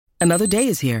Another day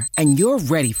is here, and you're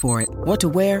ready for it. What to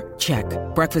wear? Check.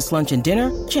 Breakfast, lunch, and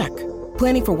dinner? Check.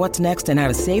 Planning for what's next and how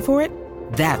to save for it?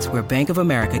 That's where Bank of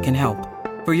America can help.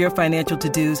 For your financial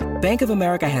to-dos, Bank of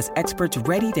America has experts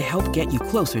ready to help get you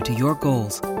closer to your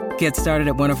goals. Get started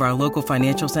at one of our local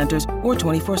financial centers or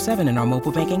 24/7 in our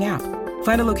mobile banking app.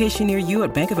 Find a location near you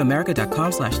at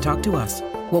bankofamerica.com/talktous.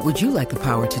 What would you like the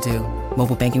power to do?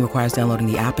 Mobile banking requires downloading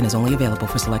the app and is only available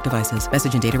for select devices.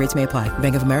 Message and data rates may apply.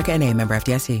 Bank of America N.A., member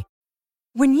FDIC.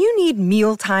 When you need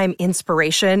mealtime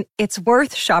inspiration, it's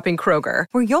worth shopping Kroger,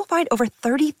 where you'll find over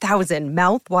 30,000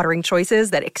 mouth-watering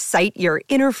choices that excite your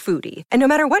inner foodie. And no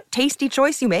matter what tasty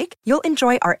choice you make, you'll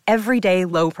enjoy our everyday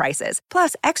low prices,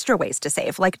 plus extra ways to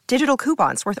save, like digital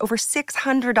coupons worth over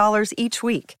 $600 each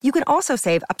week. You can also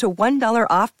save up to $1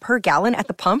 off per gallon at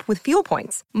the pump with fuel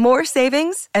points. More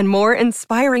savings and more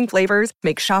inspiring flavors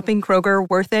make shopping Kroger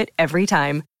worth it every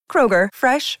time. Kroger,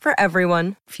 fresh for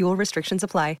everyone. Fuel restrictions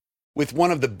apply. With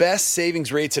one of the best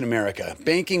savings rates in America,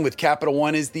 banking with Capital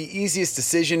One is the easiest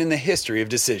decision in the history of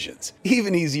decisions.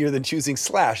 Even easier than choosing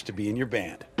Slash to be in your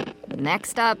band.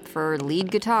 Next up for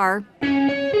lead guitar.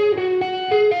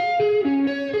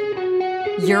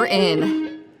 You're in.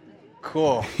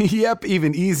 Cool. Yep,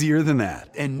 even easier than that.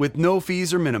 And with no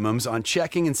fees or minimums on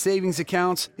checking and savings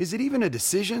accounts, is it even a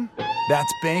decision?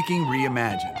 That's banking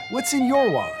reimagined. What's in your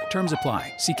wallet? Terms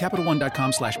apply. See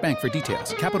CapitalOne.com/bank for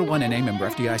details. Capital One N.A., member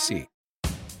FDIC.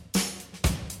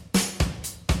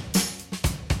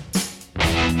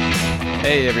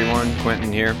 Hey everyone,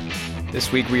 Quentin here.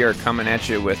 This week we are coming at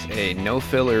you with a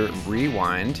no-filler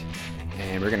rewind,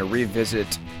 and we're going to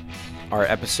revisit our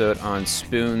episode on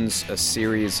Spoons, A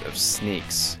Series of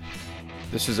Sneaks.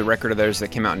 This was a record of theirs that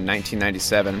came out in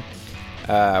 1997.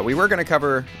 We were going to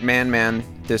cover Man Man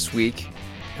this week,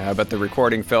 but the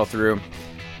recording fell through,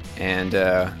 and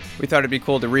we thought it'd be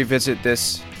cool to revisit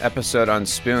this episode on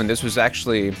Spoon. This was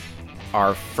actually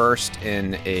our first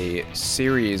in a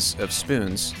series of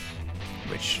spoons,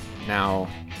 which now,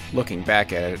 looking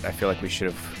back at it, I feel like we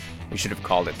should have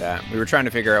called it that. We were trying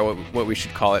to figure out what we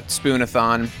should call it: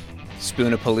 Spoonathon,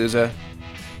 Spoonapalooza.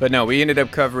 But no, we ended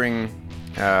up covering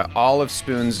all of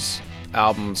Spoon's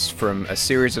albums from A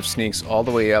Series of Sneaks all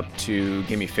the way up to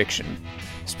Gimme Fiction.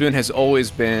 Spoon has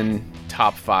always been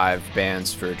top 5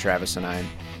 bands for Travis and I.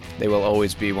 They will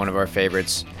always be one of our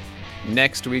favorites.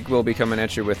 Next week we'll be coming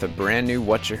at you with a brand new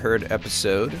What You Heard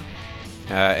episode.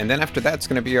 And then after that, it's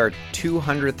going to be our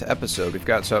 200th episode. We've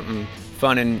got something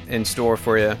fun in store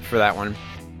for you for that one.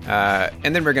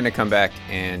 And then we're going to come back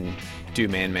and do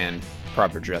Man Man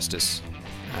proper justice.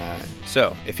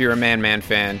 So if you're a Man Man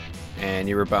fan and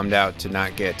you were bummed out to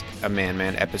not get a Man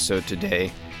Man episode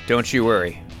today, don't you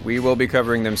worry. We will be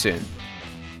covering them soon.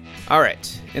 All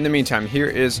right. In the meantime, here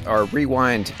is our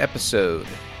rewind episode,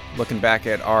 looking back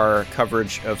at our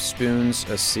coverage of Spoons,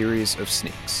 A Series of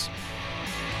Sneaks.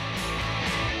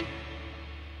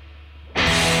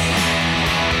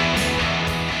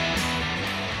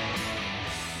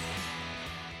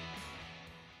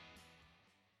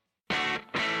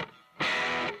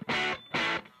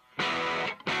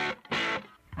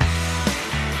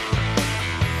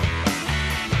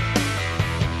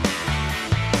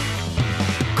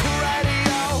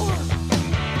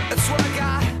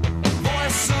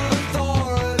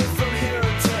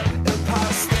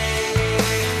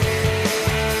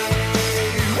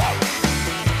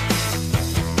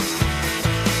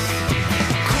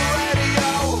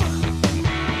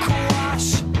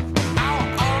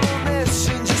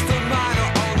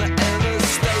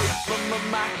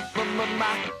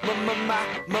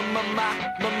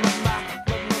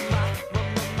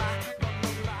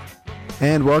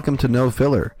 And welcome to No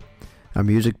Filler, a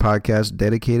music podcast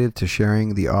dedicated to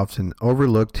sharing the often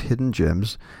overlooked hidden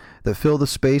gems that fill the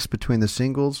space between the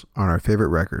singles on our favorite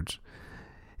records.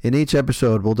 In each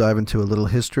episode, we'll dive into a little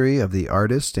history of the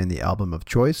artist and the album of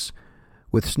choice,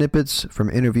 with snippets from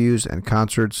interviews and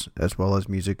concerts, as well as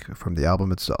music from the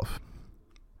album itself.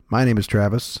 My name is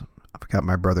Travis. I've got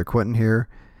my brother Quentin here,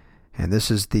 and this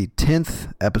is the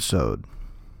 10th episode.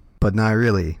 But not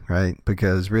really, right?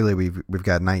 Because really we've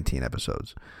got 19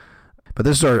 episodes. But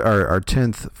this is our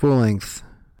 10th full-length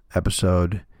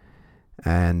episode,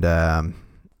 and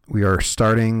we are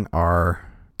starting our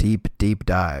deep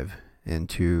dive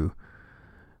into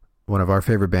one of our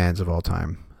favorite bands of all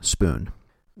time, Spoon.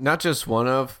 Not just one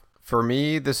of. For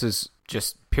me, this is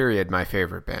just period my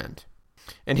favorite band.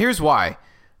 And here's why.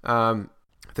 The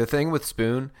thing with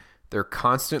Spoon, they're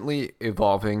constantly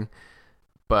evolving,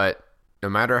 but no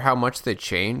matter how much they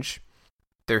change,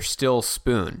 they're still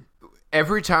Spoon.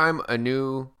 Every time a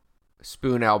new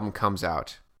Spoon album comes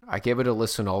out, I give it a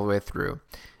listen all the way through.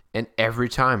 And every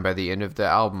time by the end of the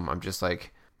album, I'm just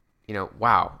like,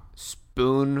 wow,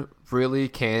 Spoon really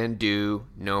can do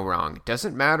no wrong. It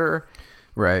doesn't matter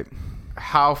Right.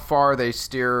 how far they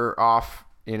steer off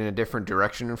in a different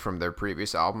direction from their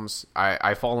previous albums.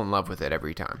 I fall in love with it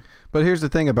every time. But here's the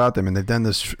thing about them, and they've done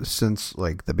this since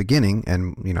like the beginning,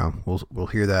 and we'll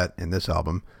hear that in this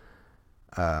album.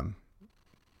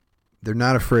 They're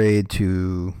not afraid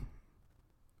to,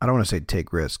 I don't want to say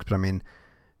take risks, but I mean,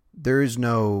 there is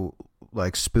no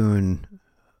like Spoon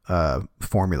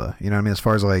formula, you know what I mean? As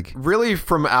far as like Really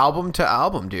from album to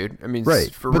album, dude. I mean,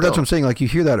 right. for but real. that's what I'm saying. Like you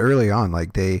hear that early on,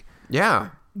 like they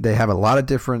have a lot of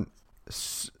different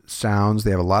sounds.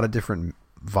 They have a lot of different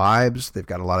vibes. They've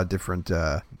got a lot of different,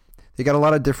 they got a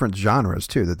lot of different genres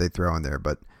too that they throw in there,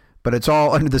 but it's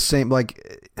all under the same,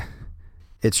 like,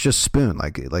 it's just Spoon.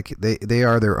 Like they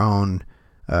are their own,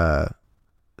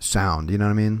 sound, you know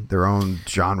what I mean? Their own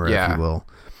genre, if you will.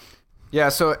 Yeah,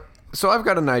 so I've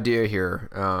got an idea here.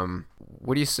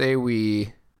 What do you say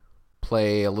we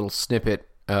play a little snippet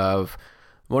of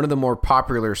one of the more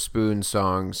popular Spoon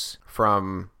songs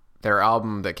from their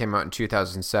album that came out in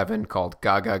 2007 called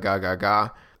Ga Ga Ga Ga Ga?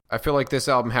 I feel like this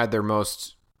album had their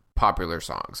most popular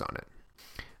songs on it.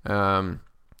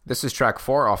 This is track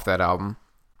 4 off that album.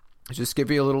 Just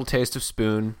give you a little taste of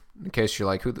Spoon in case you're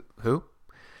like, who?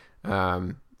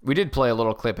 We did play a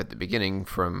little clip at the beginning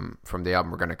from the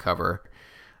album we're going to cover.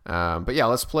 But yeah,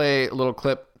 let's play a little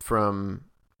clip from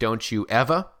Don't You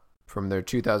Ever from their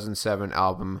 2007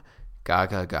 album Ga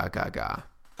Ga Ga Ga Ga.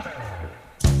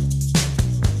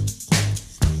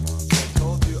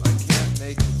 Told you I can't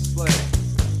make it slay.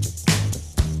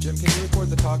 Jim, can you record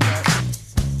the talk back?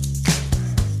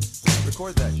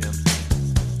 Record that, Jim.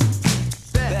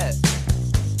 Bet.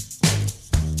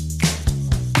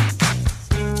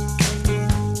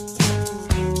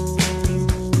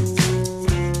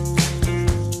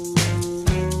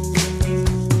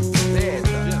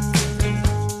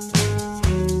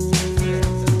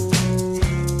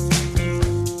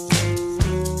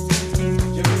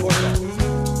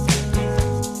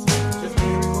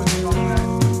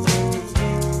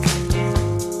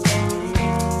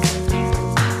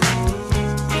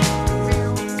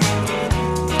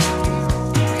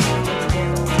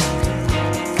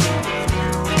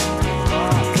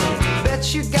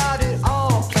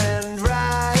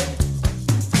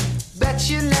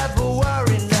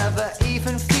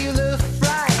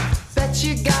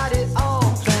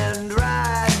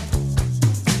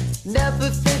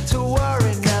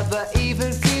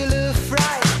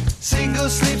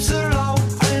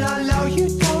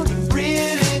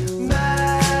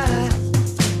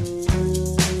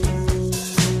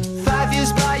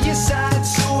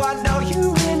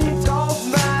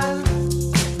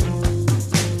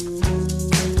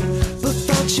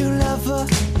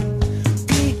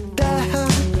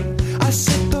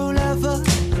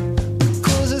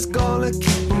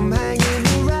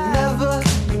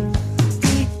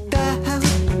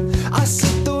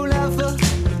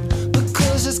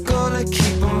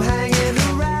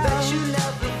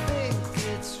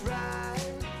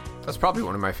 Probably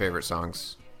one of my favorite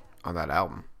songs on that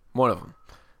album. One of them.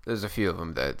 There's a few of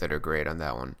them that are great on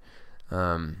that one.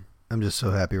 I'm just so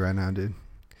happy right now, dude.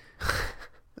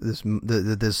 This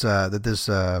moment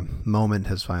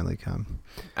has finally come.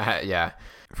 Yeah.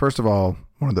 First of all,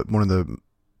 one of the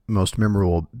most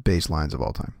memorable bass lines of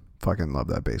all time. Fucking love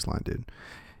that bass line, dude.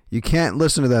 You can't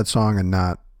listen to that song and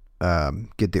not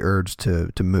get the urge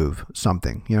to move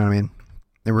something. You know what I mean?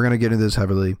 And we're gonna get into this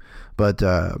heavily, but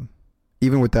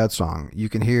even with that song, you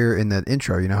can hear in that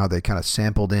intro, you know how they kind of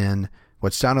sampled in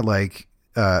what sounded like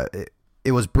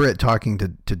it was Britt talking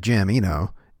to Jim,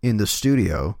 in the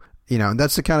studio, and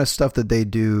that's the kind of stuff that they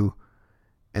do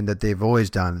and that they've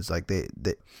always done. Is like they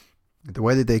the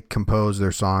way that they compose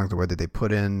their songs, the way that they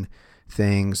put in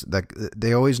things, that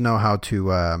they always know how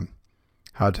to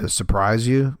surprise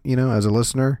you, as a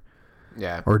listener.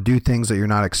 Yeah. Or do things that you're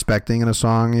not expecting in a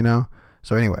song,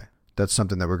 So anyway, that's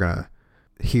something that we're going to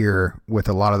hear with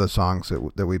a lot of the songs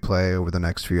that we play over the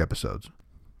next few episodes.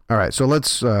 All right, so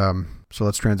let's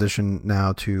transition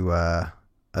now to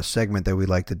a segment that we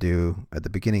like to do at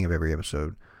the beginning of every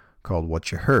episode called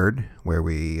What You Heard, where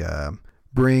we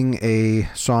bring a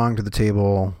song to the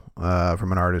table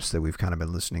from an artist that we've kind of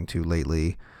been listening to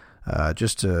lately,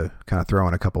 just to kind of throw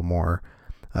in a couple more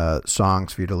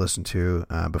songs for you to listen to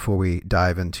before we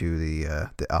dive into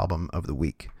the album of the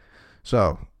week.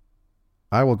 So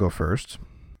I will go first.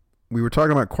 We were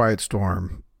talking about Quiet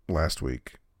Storm last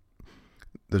week,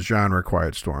 the genre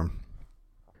Quiet Storm.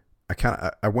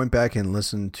 I went back and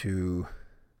listened to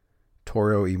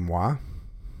Toro y Moi.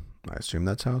 I assume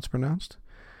that's how it's pronounced.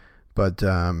 But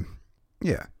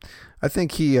yeah, I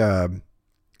think he,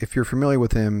 if you're familiar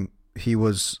with him, he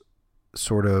was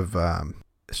sort of, kind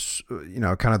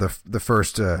of the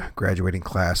first graduating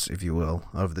class, if you will,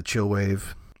 of the chill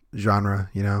wave genre.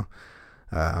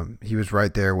 He was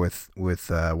right there with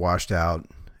Washed Out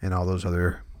and all those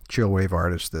other chill wave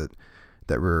artists that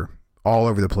were all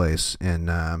over the place in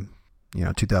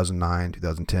 2009,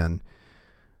 2010.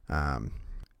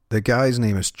 The guy's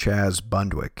name is Chaz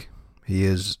Bundwick. He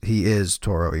is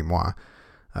Toro y Moi.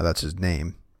 That's his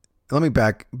name. Let me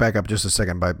back up just a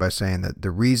second by saying that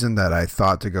the reason that I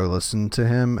thought to go listen to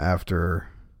him after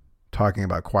talking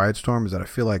about Quiet Storm is that I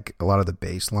feel like a lot of the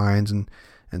bass lines and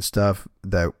stuff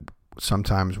that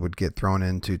sometimes would get thrown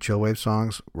into chillwave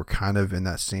songs were kind of in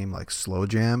that same like slow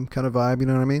jam kind of vibe. You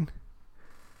know what I mean?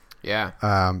 Yeah.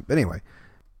 Anyway,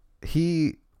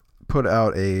 he put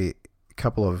out a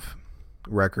couple of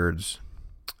records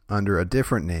under a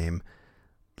different name,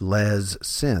 Les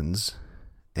Sins,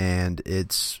 and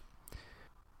it's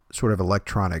sort of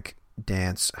electronic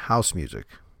dance house music.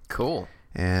 Cool.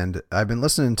 And I've been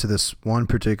listening to this one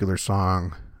particular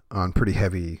song on pretty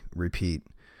heavy repeat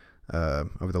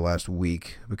over the last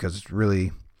week because it's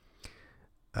really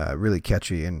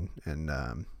catchy and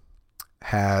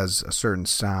has a certain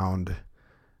sound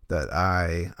that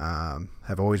I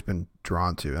have always been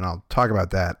drawn to. And I'll talk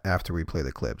about that after we play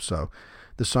the clip. So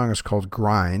the song is called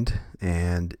Grind,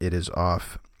 and it is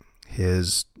off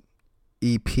his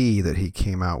EP that he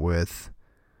came out with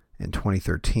in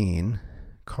 2013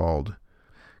 called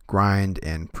Grind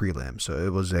and Prelim. So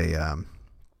it was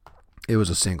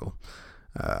a single.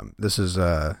 This is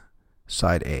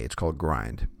side A. It's called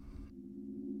Grind.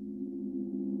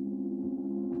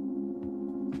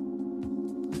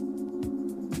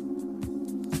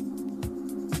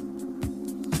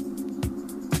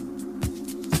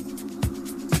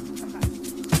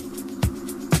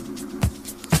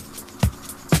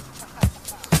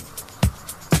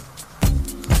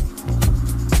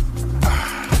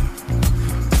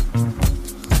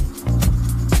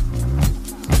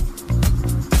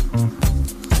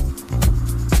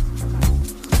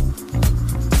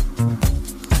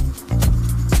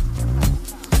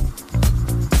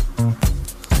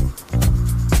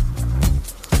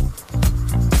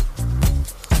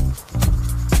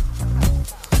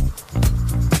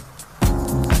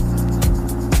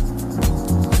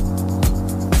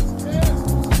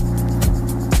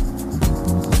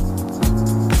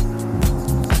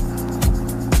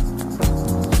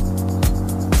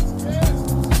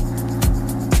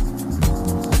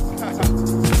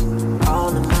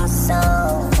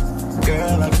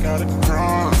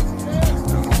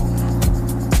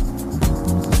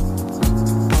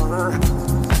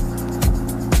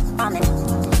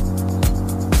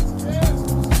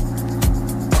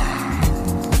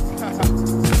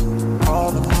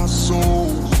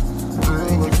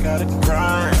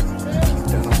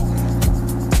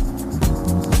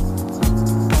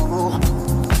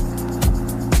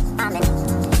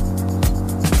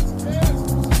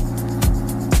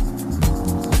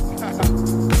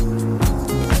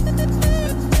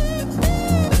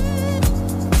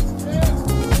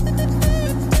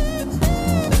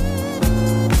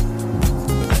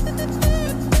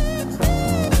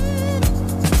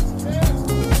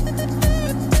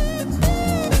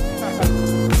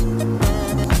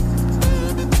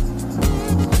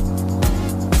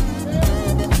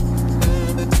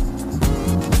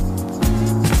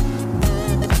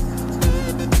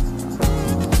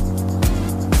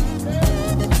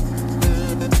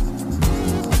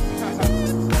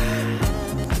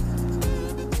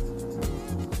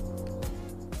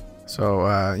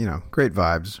 So, great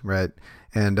vibes, right?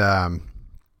 And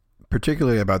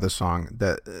particularly about this song,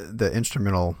 the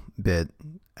instrumental bit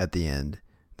at the end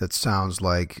that sounds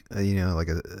like, the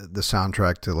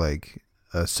soundtrack to like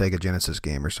a Sega Genesis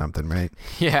game or something, right?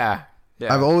 Yeah.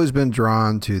 I've always been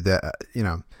drawn to that,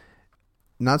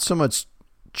 not so much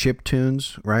chip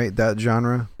tunes, right? That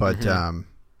genre, but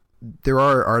there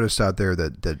are artists out there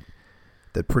that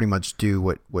pretty much do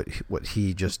what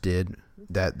he just did.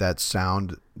 That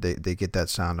sound, they get that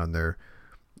sound on their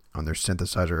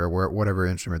synthesizer or whatever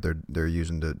instrument they're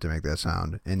using to make that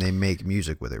sound, and they make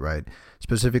music with it, right?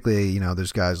 Specifically,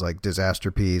 there's guys like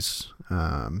Disasterpeace,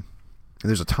 and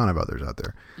there's a ton of others out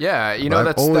there. Yeah, but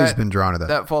I've always been drawn to that.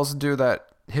 That falls into that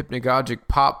hypnagogic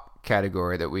pop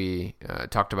category that we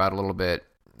talked about a little bit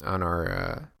on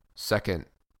our second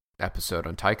episode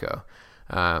on Tycho.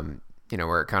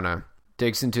 Where it kind of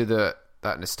digs into that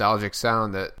nostalgic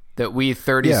sound that we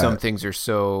 30-somethings are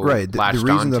so right. The reason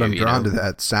onto, that I'm drawn to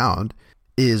that sound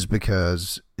is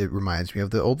because it reminds me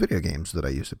of the old video games that I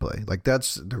used to play. Like,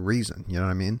 that's the reason. You know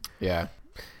what I mean? Yeah.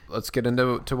 Let's get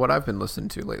into what I've been listening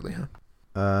to lately,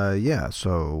 huh? Yeah.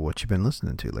 So what you been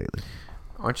listening to lately?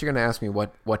 Aren't you going to ask me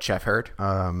what I've heard?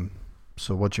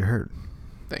 So what you heard?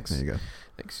 Thanks. There you go.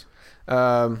 Thanks.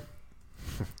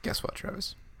 Guess what,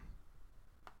 Travis?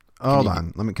 Hold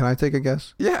on. Can I take a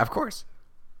guess? Yeah, of course.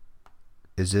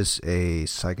 Is this a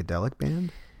psychedelic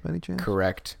band by any chance?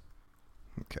 Correct.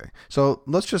 Okay. So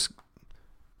let's just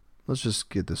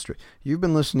get this straight. You've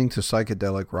been listening to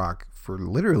psychedelic rock for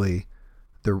literally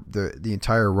the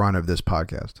entire run of this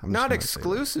podcast. Not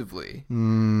exclusively,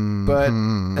 but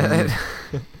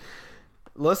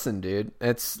listen, dude,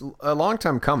 it's a long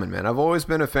time coming, man. I've always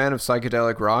been a fan of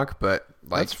psychedelic rock, but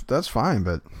like that's fine.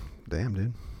 But damn,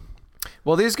 dude.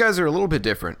 Well, these guys are a little bit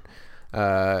different.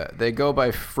 They go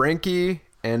by Frankie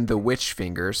and the Witch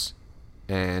Fingers,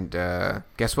 and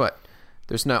guess what?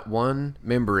 There's not one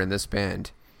member in this band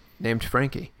named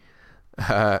Frankie.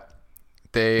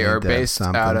 They are based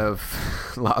out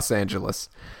of Los Angeles.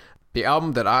 The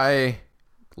album that I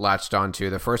latched onto,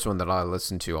 the first one that I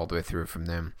listened to all the way through from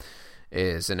them,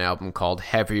 is an album called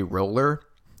Heavy Roller,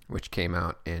 which came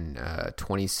out in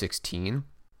 2016.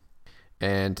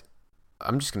 And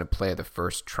I'm just going to play the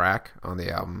first track on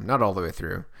the album, not all the way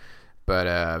through. But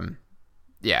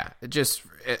yeah, just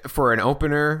for an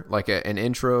opener, like an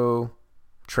intro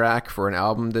track for an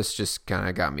album, this just kind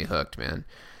of got me hooked, man.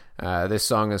 This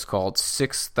song is called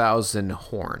 6,000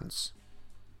 Horns.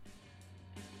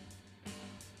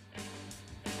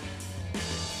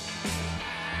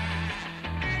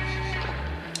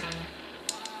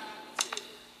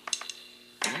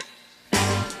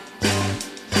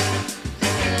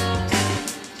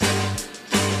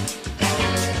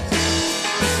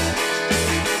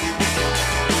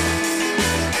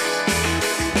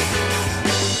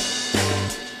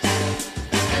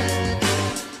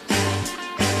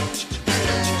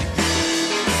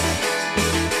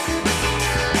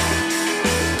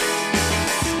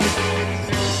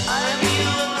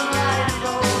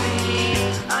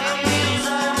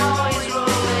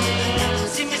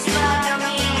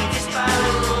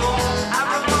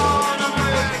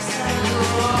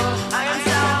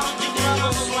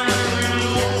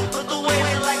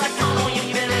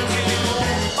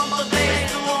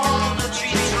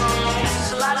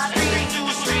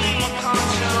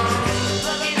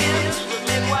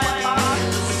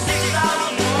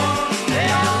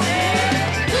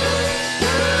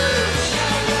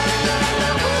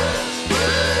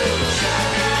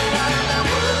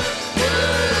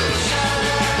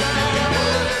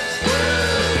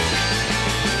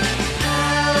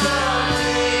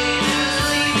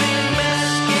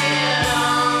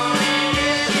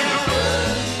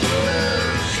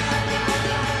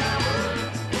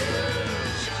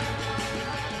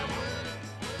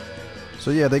 So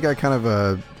yeah, they got kind of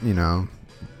a,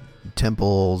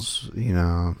 temples,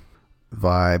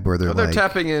 vibe where they're they're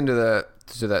tapping into the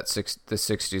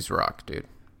 60s rock, dude.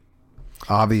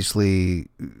 Obviously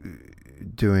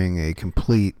doing a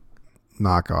complete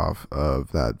knockoff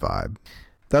of that vibe.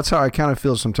 That's how I kind of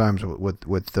feel sometimes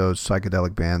with those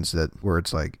psychedelic bands where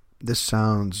it's like, this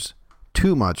sounds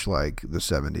too much like the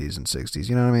 70s and 60s.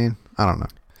 You know what I mean? I don't know.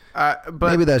 But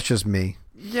maybe that's just me.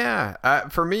 Yeah.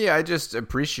 For me, I just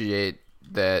appreciate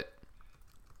that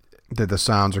the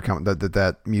sounds are coming,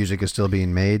 that music is still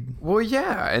being made. Well,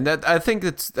 yeah, and that I think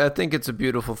it's a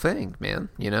beautiful thing, man.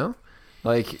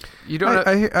 Like you don't.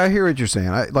 I hear what you're saying.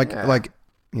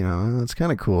 It's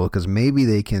kind of cool because maybe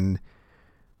they can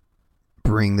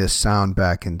bring this sound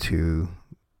back into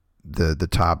the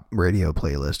top radio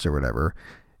playlist or whatever,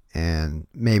 and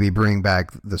maybe bring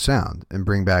back the sound and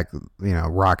bring back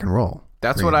rock and roll.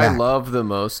 That's what I love the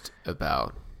most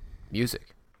about music.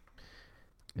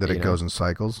 That it goes in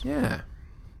cycles? Yeah.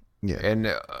 Yeah.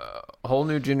 And whole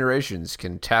new generations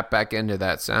can tap back into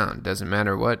that sound. Doesn't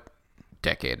matter what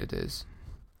decade it is.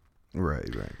 Right.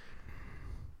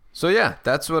 So yeah,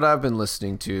 that's what I've been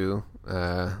listening to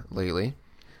lately.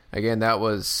 Again, that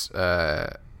was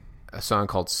a song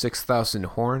called 6,000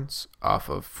 Horns off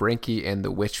of Frankie and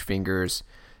the Witch Fingers'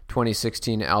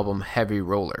 2016 album Heavy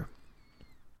Roller.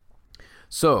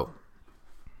 So,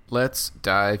 let's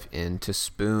dive into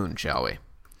Spoon, shall we?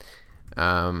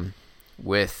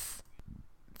 With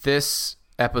this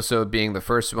episode being the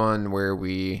first one where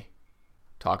we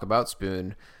talk about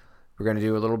Spoon, we're going to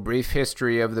do a little brief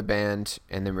history of the band,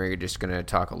 and then we're just going to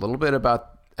talk a little bit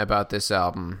about this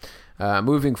album.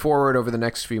 Moving forward over the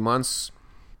next few months,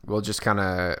 we'll just kind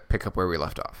of pick up where we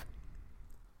left off.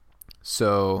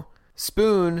 So,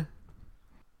 Spoon,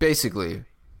 basically,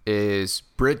 is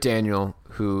Britt Daniel,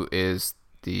 who is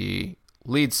the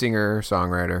lead singer,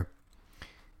 songwriter,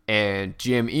 and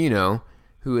Jim Eno,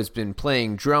 who has been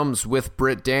playing drums with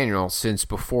Britt Daniel since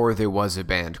before there was a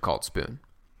band called Spoon.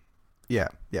 Yeah.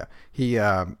 He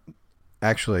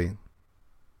actually,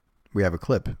 we have a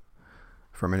clip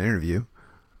from an interview.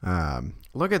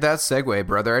 Look at that segue,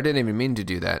 brother. I didn't even mean to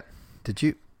do that. Did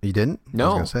you? You didn't?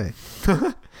 No. I was going to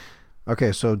say.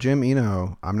 Okay, so Jim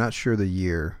Eno, I'm not sure the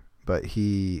year, but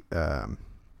he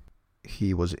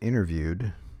was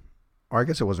interviewed, or I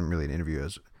guess it wasn't really an interview, it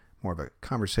was more of a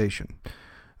conversation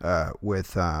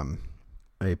with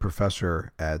a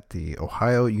professor at the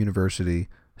Ohio University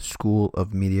School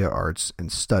of Media Arts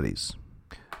and Studies.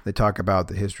 They talk about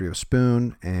the history of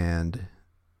Spoon, and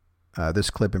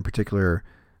this clip in particular,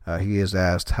 he is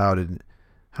asked how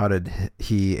did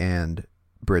he and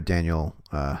Britt Daniel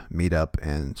meet up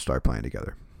and start playing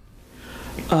together.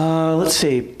 Let's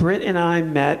see. Britt and I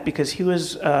met because he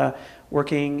was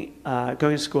going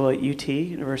to school at UT,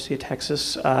 University of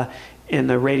Texas, in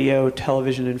the radio,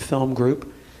 television, and film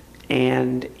group.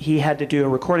 And he had to do a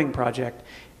recording project.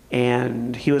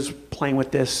 And he was playing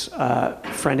with this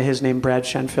friend of his named Brad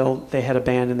Shenfield. They had a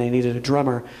band and they needed a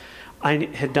drummer. I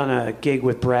had done a gig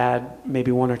with Brad,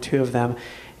 maybe one or two of them.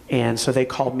 And so they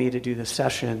called me to do the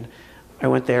session. I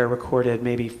went there, recorded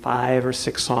maybe 5 or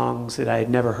 6 songs that I had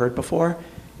never heard before.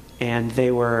 And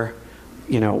they were,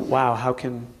 wow, how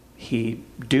can he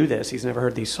do this? He's never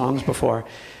heard these songs before.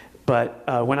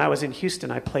 But when I was in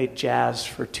Houston, I played jazz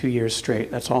for 2 years straight.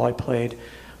 That's all I played,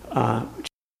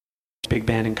 big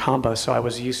band and combo. So I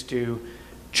was used to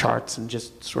charts and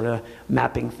just sort of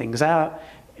mapping things out.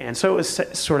 And so it was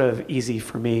sort of easy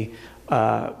for me.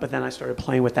 But then I started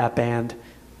playing with that band.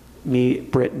 Me,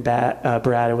 Britt, and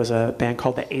Brad. It was a band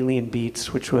called the Alien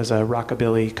Beats, which was a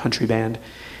rockabilly country band.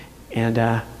 And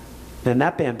then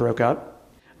that band broke up.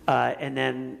 And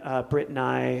then Britt and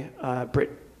I,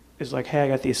 Britt is like, hey, I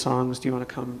got these songs. Do you want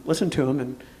to come listen to them?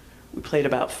 And we played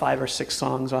about 5 or 6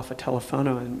 songs off of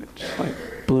Telefono, and it just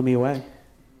blew me away.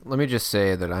 Let me just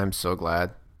say that I'm so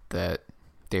glad that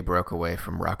they broke away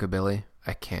from rockabilly.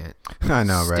 I can't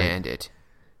stand it.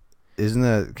 Isn't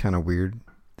that kind of weird?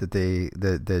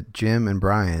 That Jim and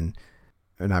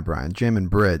Jim and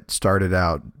Britt started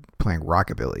out playing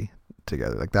rockabilly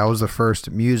together. Like that was the first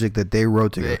music that they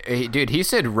wrote together. Hey, dude, he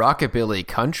said rockabilly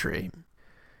country.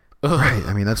 Ugh. Right.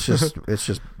 I mean, it's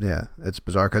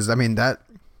bizarre because that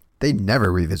they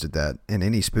never revisit that in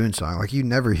any Spoon song. Like you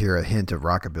never hear a hint of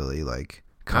rockabilly. Like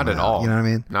not at all. You know what I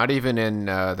mean? Not even in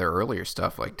their earlier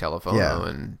stuff like Telefono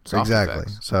and Soft exactly.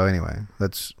 Effects. So anyway,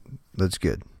 that's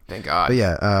good. Thank God. But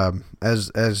yeah,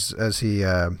 as he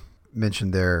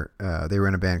mentioned there, they were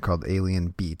in a band called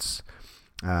Alien Beats.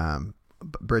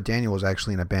 Britt Daniel was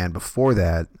actually in a band before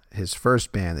that. His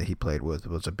first band that he played with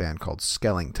was a band called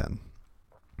Skellington,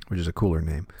 which is a cooler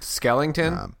name.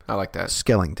 Skellington? I like that.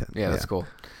 Skellington. Yeah, that's cool.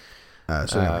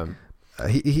 Anyway,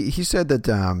 he said that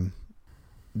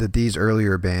that these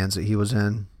earlier bands that he was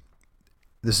in,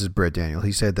 this is Britt Daniel.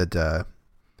 He said that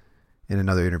in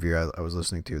another interview I was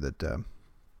listening to that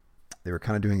they were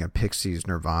kind of doing a Pixies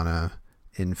Nirvana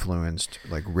influenced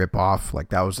like rip off, like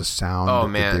that was the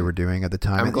sound that they were doing at the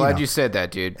time. I'm glad you said that,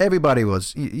 dude. Everybody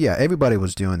was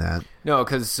doing that. No,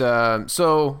 because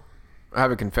so I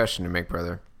have a confession to make,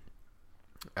 brother.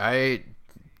 I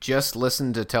just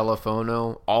listened to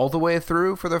Telefono all the way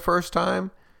through for the first time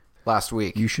last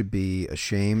week. You should be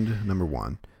ashamed, number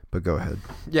one. But go ahead.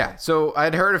 Yeah, so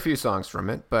I'd heard a few songs from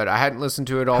it, but I hadn't listened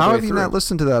to it all the way through. How have you not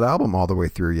listened to that album all the way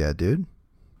through yet, dude?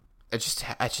 I just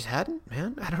hadn't,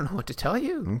 man. I don't know what to tell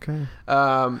you. Okay.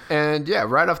 And yeah,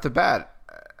 right off the bat,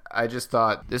 I just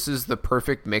thought this is the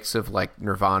perfect mix of like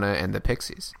Nirvana and the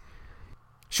Pixies.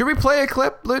 Should we play a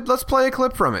clip? Let's play a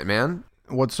clip from it, man.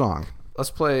 What song?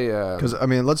 Let's play. Because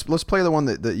let's play the one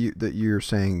that you're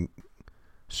saying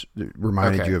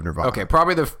reminded you of Nirvana. Okay,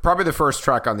 probably the first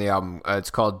track on the album.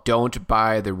 It's called "Don't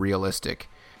Buy the Realistic."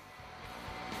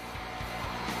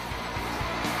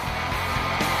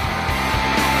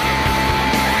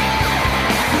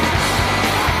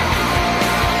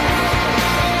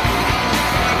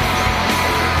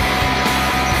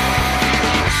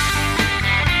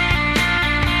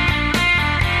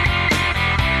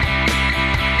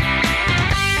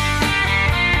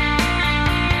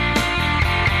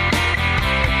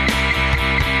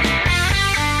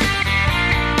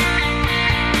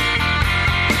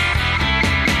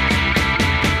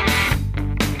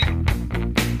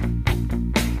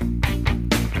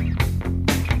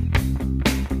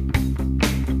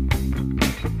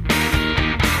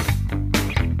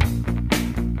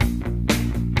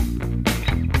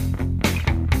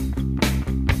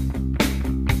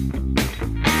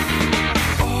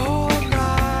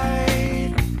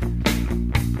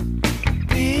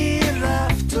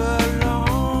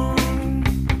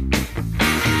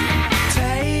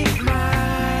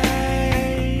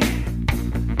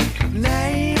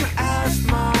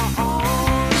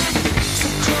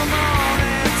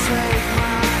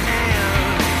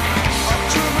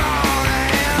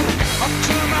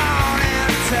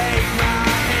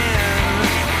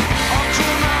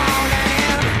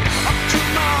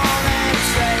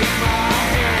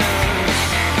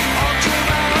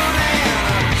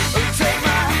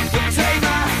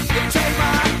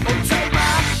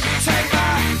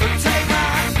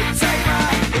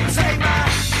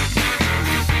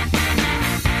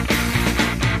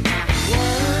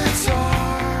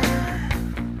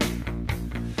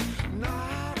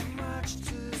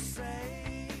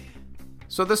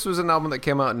 So this was an album that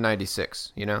came out in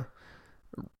 96, you know?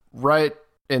 Right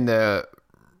in the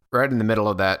middle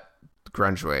of that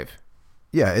grunge wave.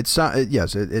 Yeah,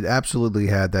 it absolutely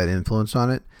had that influence on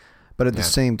it. But at the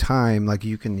same time, like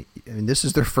this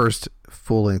is their first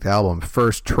full-length album,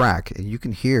 first track, and you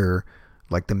can hear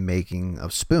like the making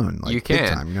of Spoon. Like, you can. Big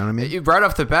time, you know what I mean? Right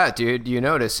off the bat, dude, you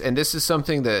notice, and this is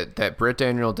something that Britt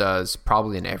Daniel does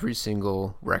probably in every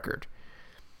single record.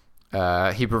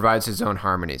 He provides his own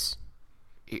harmonies.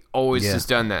 He always has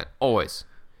done that. Always.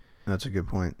 That's a good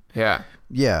point. Yeah.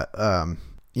 Yeah.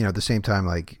 At the same time,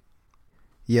 like,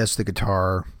 yes, the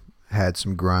guitar had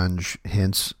some grunge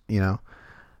hints,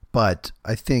 but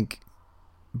I think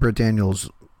Britt Daniel's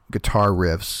guitar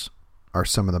riffs are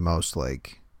some of the most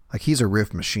like he's a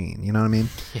riff machine. You know what I mean?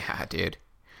 Yeah, dude.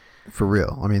 For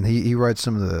real. I mean, he writes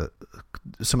some of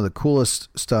the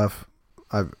coolest stuff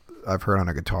I've heard on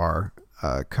a guitar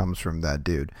comes from that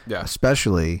dude. Yeah.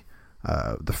 Especially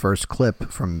the first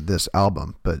clip from this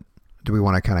album. But do we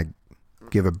want to kind of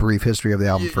give a brief history of the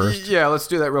album first? Yeah, let's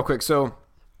do that real quick. So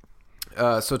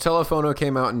Telefono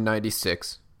came out in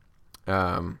 96.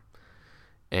 And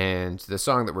the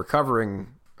song that we're covering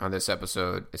on this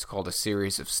episode is called A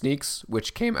Series of Sneaks,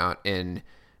 which came out in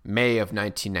May of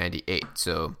 1998.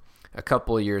 So a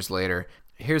couple of years later.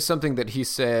 Here's something that he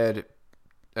said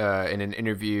in an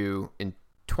interview in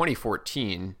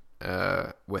 2014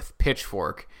 with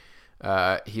Pitchfork.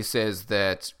 He says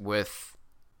that with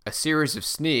A Series of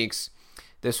Sneaks,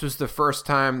 this was the first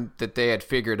time that they had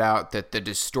figured out that the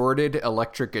distorted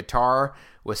electric guitar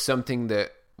was something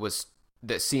that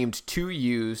seemed too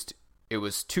used. It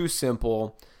was too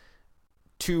simple,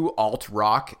 too alt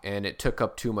rock, and it took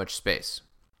up too much space.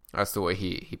 That's the way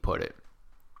he put it.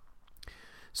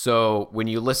 So when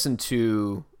you listen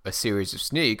to A Series of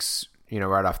Sneaks,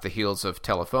 right off the heels of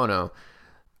Telefono,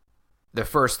 the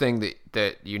first thing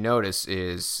that you notice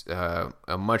is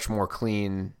a much more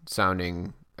clean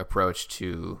sounding approach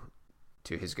to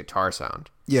his guitar sound.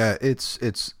 Yeah, it's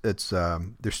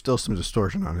there's still some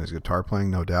distortion on his guitar playing,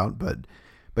 no doubt, but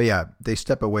yeah, they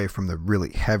step away from the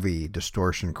really heavy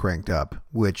distortion cranked up,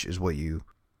 which is what you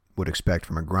would expect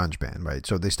from a grunge band, right?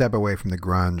 So they step away from the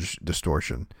grunge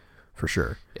distortion for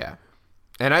sure. Yeah.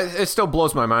 And it still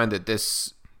blows my mind that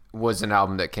this was an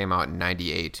album that came out in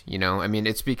 98, I mean,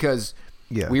 it's because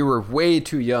we were way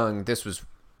too young. This was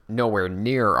nowhere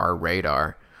near our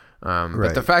radar. Right.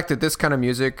 But the fact that this kind of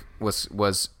music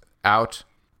was out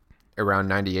around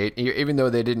 98, even though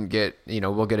they didn't get,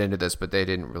 we'll get into this, but they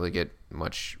didn't really get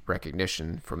much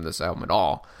recognition from this album at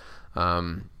all.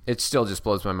 It still just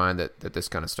blows my mind that this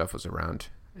kind of stuff was around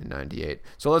in 98.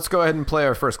 So let's go ahead and play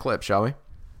our first clip, shall we?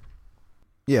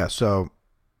 Yeah, so,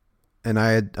 and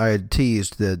I had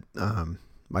teased that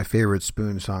my favorite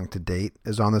Spoon song to date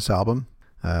is on this album.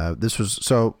 This was,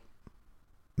 so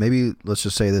maybe let's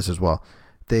just say this as well.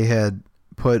 They had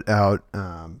put out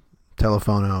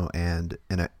Telefono and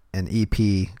an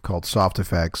EP called Soft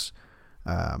Effects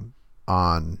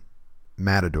on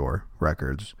Matador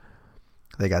Records.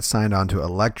 They got signed on to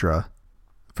Elektra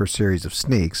for Series of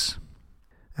Sneaks.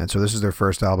 And so this is their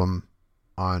first album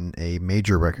on a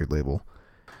major record label.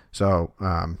 So,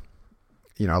 a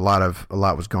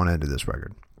lot was going into this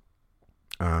record.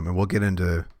 And we'll get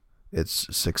into its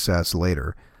success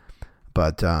later.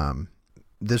 But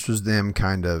this was them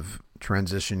kind of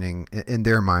transitioning, in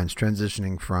their minds,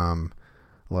 from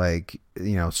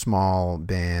small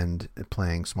band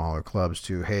playing smaller clubs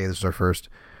to, hey, this is our first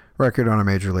record on a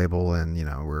major label, and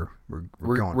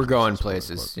we're going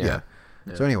places. Yeah.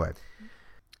 So anyway,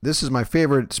 this is my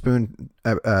favorite Spoon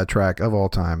track of all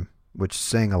time, which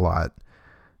sang a lot,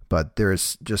 but there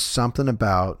is just something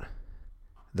about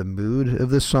the mood of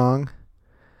this song.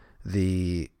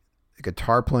 The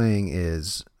guitar playing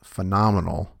is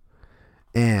phenomenal,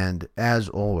 and as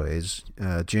always,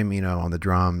 Jim Eno on the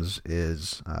drums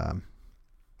is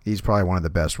he's probably one of the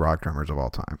best rock drummers of all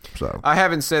time. So I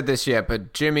haven't said this yet,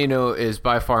 but Jim Eno is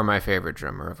by far my favorite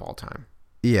drummer of all time.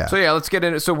 Yeah. So let's get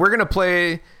into it. So we're gonna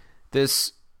play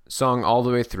this song all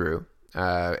the way through.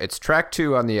 It's track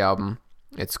 2 on the album.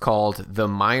 It's called The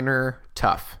Minor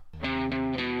Tough.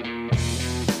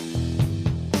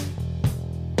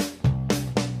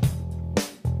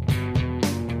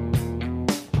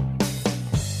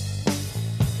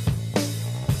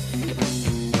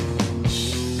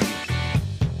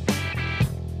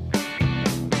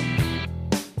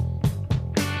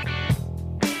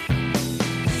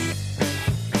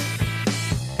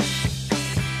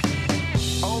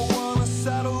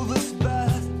 Settle this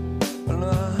bet, and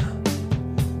I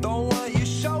don't want your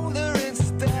shoulder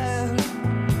instead.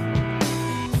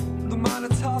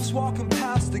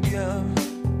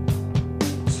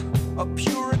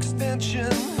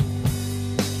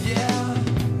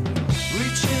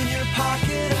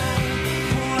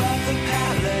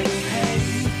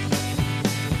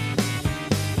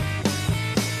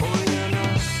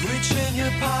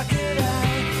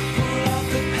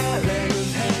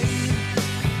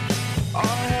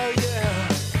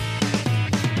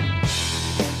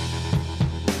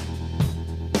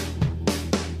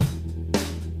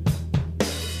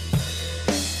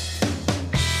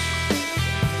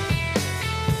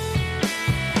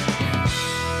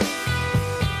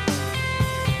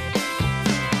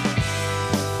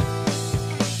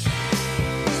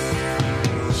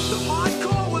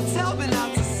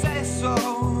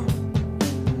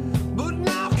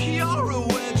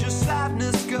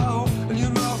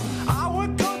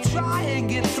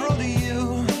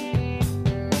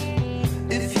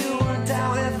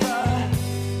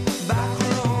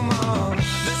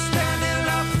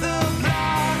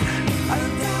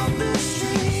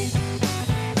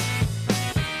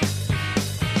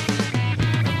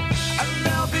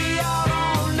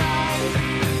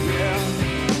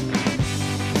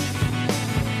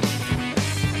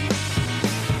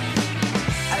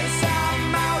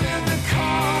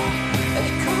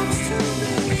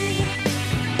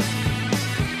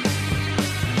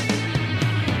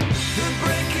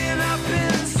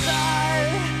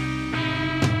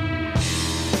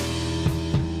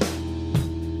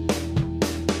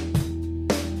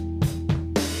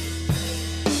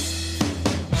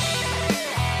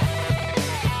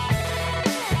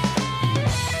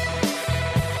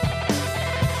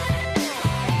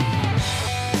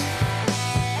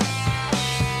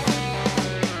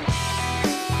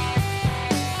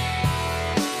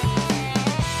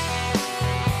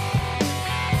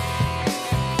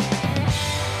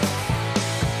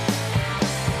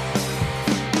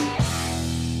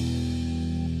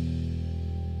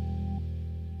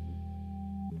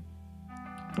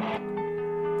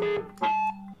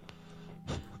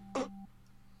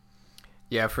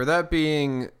 Yeah, for that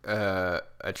being a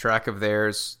track of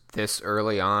theirs this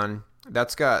early on,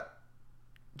 that's got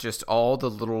just all the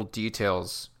little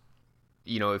details.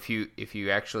 You know, if you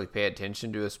actually pay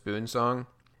attention to a Spoon song,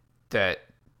 that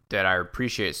I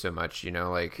appreciate so much. You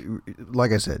know,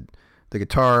 like I said, the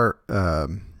guitar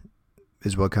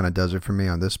is what kind of does it for me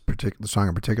on this particular song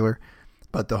in particular,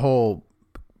 but the whole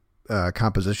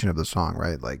composition of the song,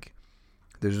 right? Like,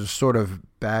 there's a sort of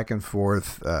back and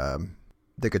forth.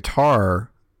 The guitar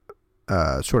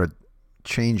sort of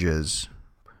changes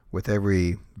with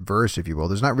every verse, if you will.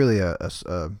 There's not really a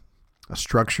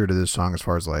structure to this song as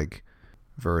far as like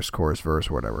verse, chorus, verse,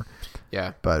 or whatever.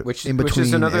 Yeah, but which in between,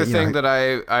 is another thing that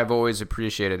I've always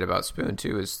appreciated about Spoon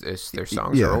too is their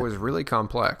songs are always really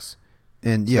complex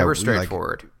and it's never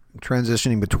straightforward. Like,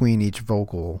 transitioning between each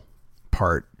vocal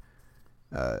part,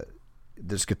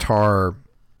 this guitar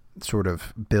sort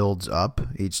of builds up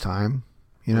each time.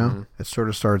 You know, It sort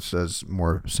of starts as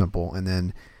more simple, and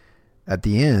then at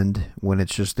the end, when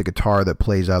it's just the guitar that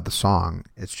plays out the song,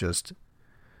 it's just,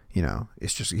 you know,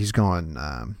 he's going.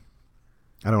 I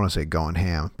don't want to say going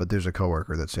ham, but there's a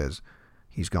coworker that says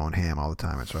he's going ham all the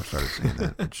time, and so I started saying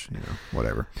that, which, you know,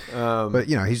 whatever. But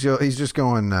you know, he's just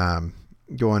going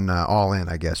all in,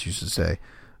 I guess you should say.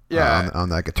 Yeah, on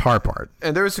that guitar part.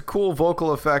 And there's a cool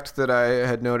vocal effect that I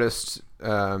had noticed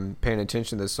paying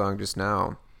attention to this song just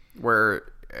now, where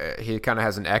he kind of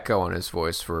has an echo on his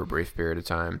voice for a brief period of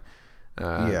time. In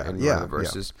one of the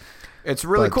verses. Yeah. It's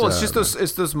really cool. It's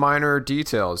just those minor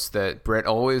details that Brett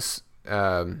always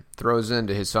throws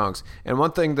into his songs. And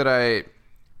one thing that I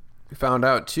found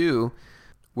out too,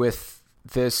 with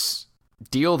this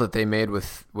deal that they made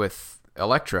with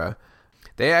Elektra,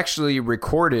 they actually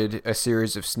recorded a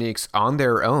series of sneaks on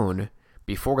their own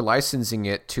before licensing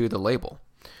it to the label.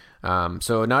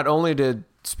 So not only did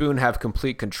Spoon have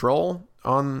complete control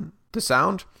on the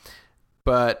sound,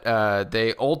 but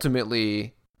they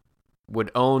ultimately would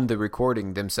own the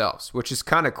recording themselves, which is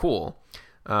kind of cool.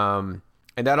 And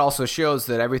that also shows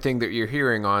that everything that you're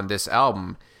hearing on this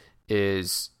album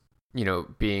is, you know,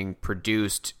 being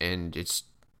produced, and it's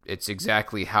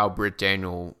exactly how Britt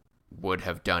Daniel would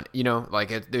have done. You know,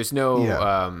 like there's no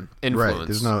influence. Right.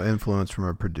 There's no influence from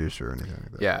a producer or anything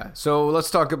like that. Yeah. So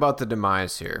let's talk about the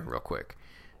demise here real quick.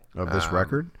 Of this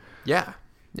record? Yeah.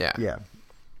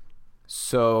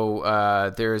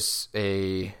 So there's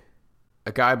a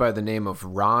guy by the name of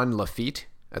Ron Laffitte,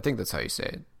 I think that's how you say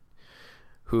it,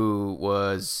 who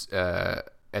was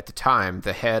at the time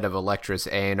the head of Elektra's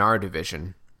A&R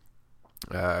division,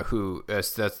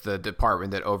 that's the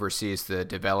department that oversees the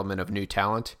development of new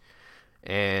talent,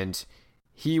 and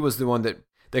he was the one that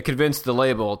convinced the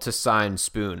label to sign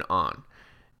Spoon on,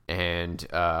 and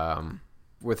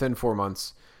within 4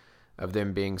 months of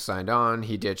them being signed on,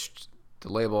 he ditched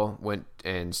the label, went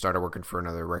and started working for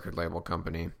another record label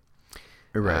company.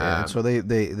 Right. And so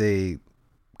they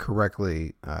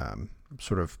correctly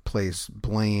sort of place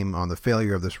blame on the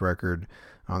failure of this record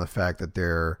on the fact that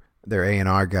their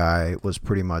A&R guy was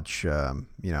pretty much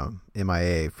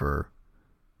MIA for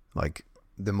like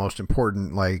the most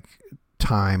important like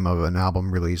time of an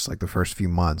album release, like the first few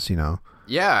months, you know.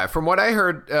 Yeah, from what I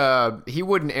heard, he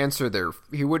wouldn't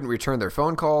return their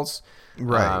phone calls.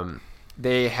 Right.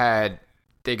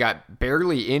 They got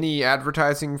barely any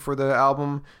advertising for the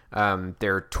album.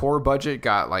 Their tour budget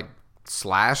got like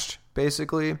slashed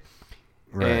basically.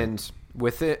 Right. And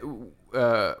within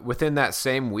that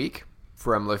same week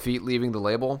from Laffitte leaving the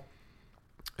label,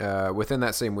 within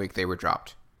that same week they were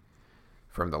dropped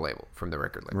from the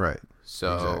record label. Right.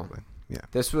 So exactly. Yeah.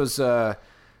 This was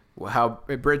how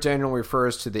Britt Daniel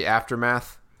refers to the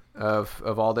aftermath of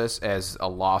all this as a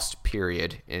lost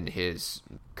period in his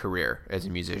career as a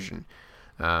musician.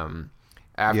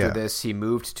 After this, he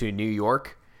moved to New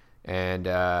York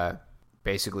and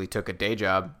basically took a day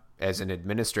job as an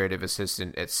administrative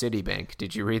assistant at Citibank.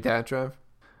 Did you read that, Trev?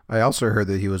 I also heard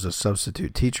that he was a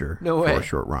substitute teacher for a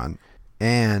short run,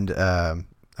 and a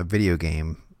video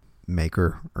game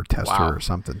maker or tester or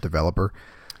something, developer.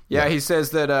 Yeah, he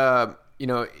says that,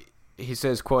 he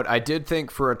says, quote, "I did think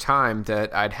for a time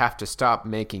that I'd have to stop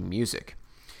making music,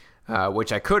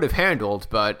 which I could have handled,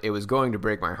 but it was going to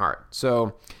break my heart."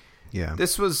 So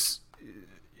this was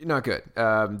not good.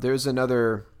 There's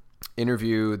another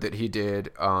interview that he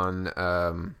did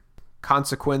on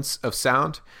Consequence of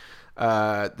Sound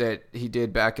that he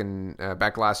did back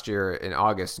last year in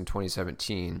August in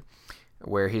 2017,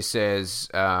 where he says,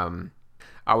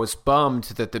 "I was bummed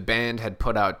that the band had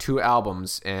put out 2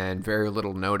 albums and very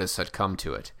little notice had come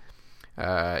to it.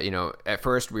 At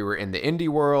first we were in the indie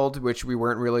world, which we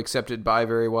weren't really accepted by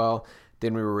very well.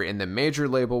 Then we were in the major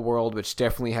label world, which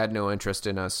definitely had no interest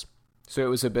in us. So it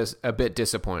was a bit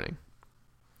disappointing,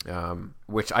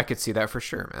 which I could see that for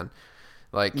sure, man.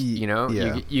 Like, you know,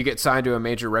 you get signed to a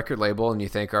major record label and you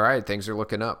think, all right, things are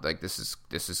looking up. Like this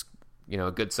is, you know,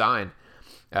 a good sign.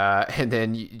 And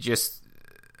then you just,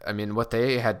 I mean, what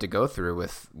they had to go through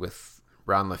with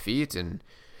Ron Laffitte and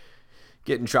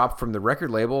getting dropped from the record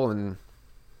label. And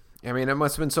I mean, it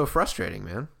must've been so frustrating,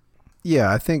 man. Yeah.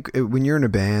 I think when you're in a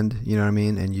band, you know what I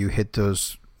mean? And you hit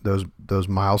those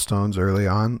milestones early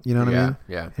on, you know what I mean?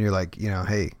 Yeah. And you're like, you know,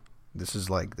 hey, this is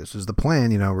the plan,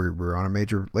 you know, we're on a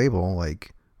major label,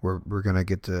 like we're going to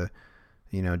get to,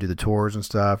 you know, do the tours and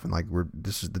stuff. And like,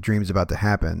 the dream's about to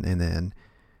happen. And then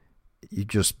you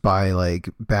just, by like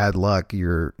bad luck,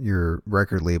 your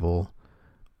record label,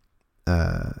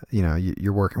 you know,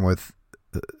 you're working with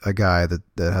a guy that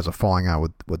has a falling out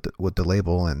with the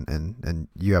label and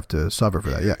you have to suffer for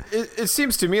that. Yeah. It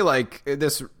seems to me like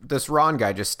this Ron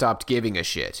guy just stopped giving a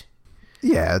shit.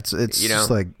 Yeah. It's you know? just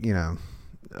like, you know,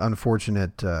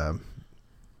 unfortunate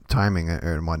timing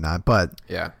and whatnot, but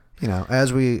yeah, you know,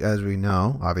 as we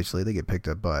know, obviously they get picked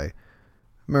up by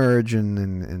Merge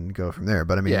and go from there.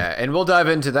 But I mean, yeah, and we'll dive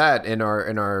into that in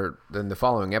the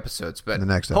following episodes. But in the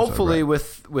next episode, hopefully,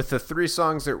 right. with the 3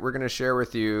 songs that we're going to share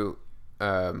with you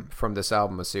from this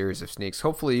album, A Series of Sneaks,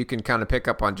 hopefully you can kind of pick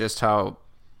up on just how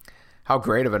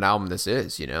great of an album this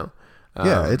is. You know,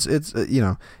 yeah, it's you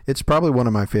know, it's probably one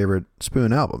of my favorite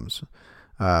Spoon albums.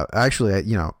 Actually,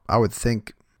 you know, I would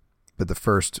think that the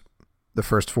first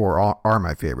 4 are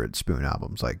my favorite Spoon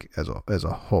albums, like as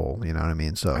a whole. You know what I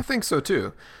mean? So I think so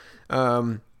too.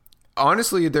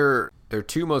 Honestly, their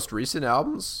 2 most recent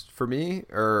albums for me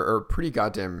are pretty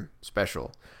goddamn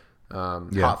special.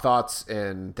 Hot Thoughts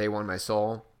and They Won My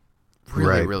Soul,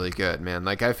 really good, man.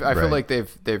 Like I feel like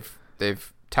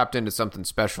they've tapped into something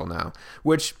special now,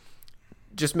 which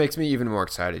just makes me even more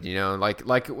excited, you know,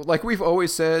 like we've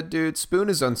always said, dude, Spoon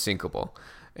is unsinkable,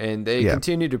 and they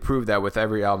continue to prove that with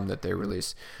every album that they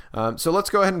release. So let's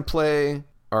go ahead and play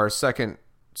our second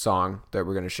song that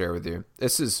we're going to share with you.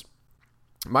 This is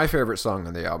my favorite song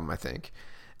on the album, I think,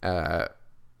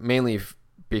 mainly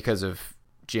because of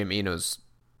Jim Eno's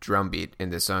drum beat in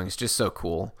this song. It's just so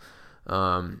cool,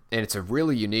 and it's a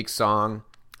really unique song.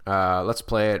 Let's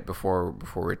play it before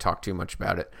we talk too much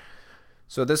about it.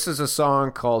 So this is a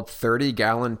song called 30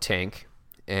 Gallon Tank,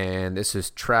 and this is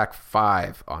track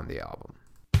 5 on the album.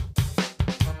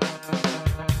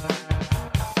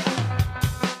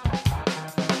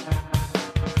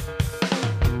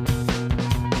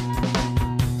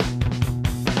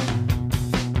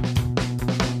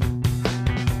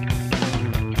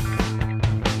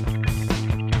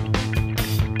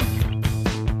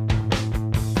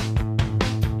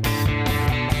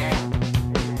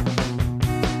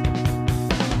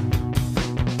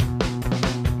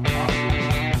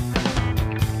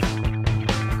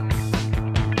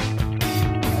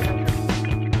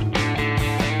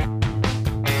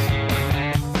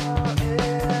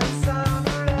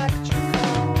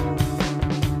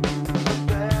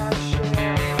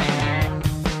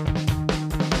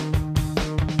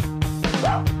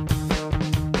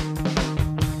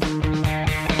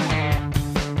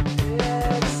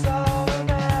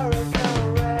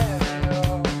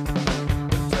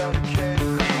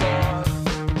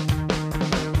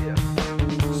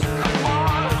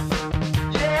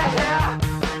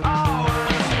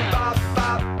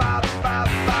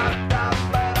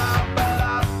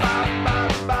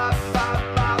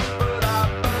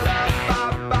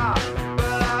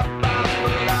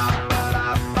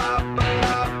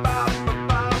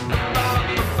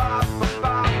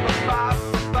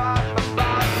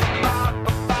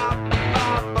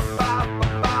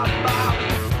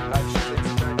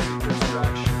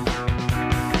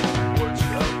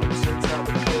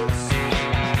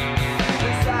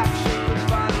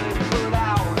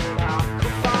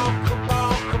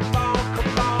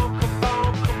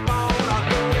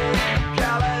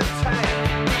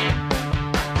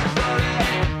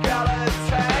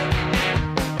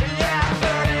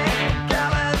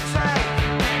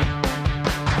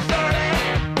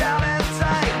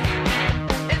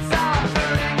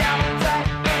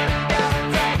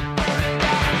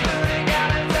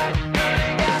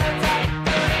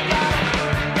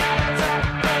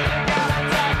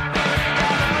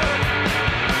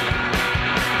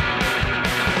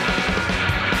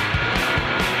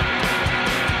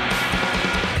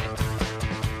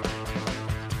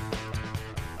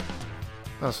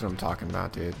 That's what I'm talking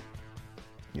about, dude.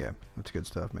 Yeah, that's good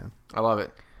stuff, man. I love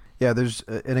it. Yeah, there's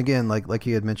and again, like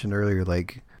you had mentioned earlier,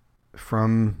 like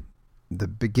from the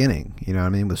beginning, you know what I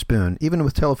mean, with Spoon, even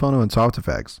with Telefono and Soft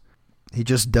Effects, he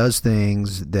just does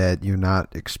things that you're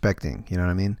not expecting. You know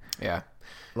what I mean? Yeah.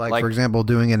 Like for example,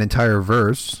 doing an entire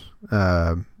verse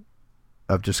of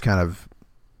just kind of,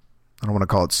 I don't want to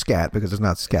call it scat because it's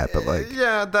not scat, but like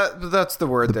that's the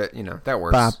word that that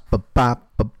works. Bop, bop,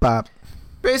 bop, bop, bop.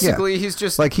 Basically, he's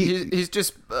just like he's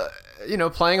just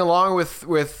playing along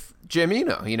with Jim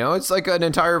Eno. It's like an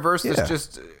entire verse that's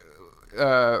just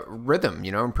rhythm,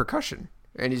 and percussion,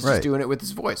 and he's just doing it with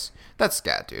his voice. That's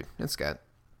scat, dude. That's scat.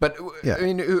 But I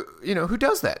mean, who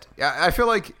does that? I feel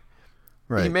like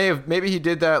he maybe he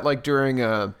did that like during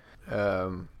a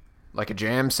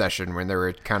jam session when they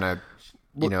were kind of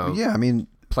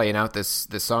playing out this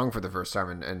song for the first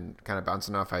time and kind of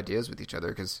bouncing off ideas with each other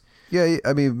because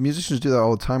I mean musicians do that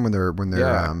all the time when they're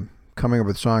coming up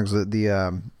with songs.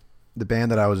 The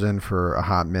band that I was in for a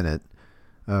hot minute,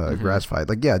 Grass Fight,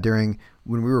 during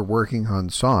when we were working on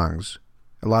songs,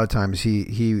 a lot of times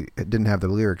he didn't have the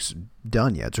lyrics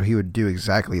done yet, so he would do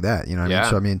exactly that. You know what I mean?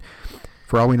 So I mean,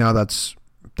 for all we know, that's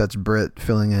Britt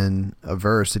filling in a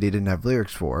verse that he didn't have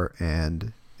lyrics for,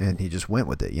 and he just went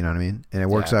with it. You know what I mean? And it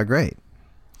works out great.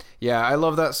 Yeah, I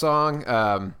love that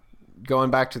song.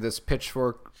 Going back to this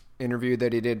Pitchfork interview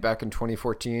that he did back in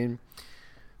 2014,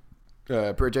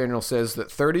 Britt Daniel says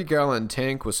that 30 Gallon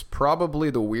Tank was probably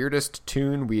the weirdest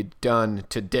tune we'd done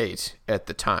to date at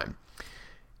the time.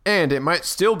 And it might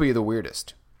still be the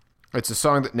weirdest. It's a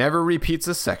song that never repeats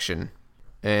a section.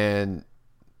 And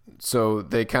so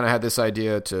they kind of had this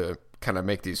idea to kind of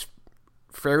make these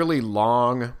fairly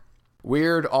long,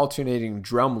 weird alternating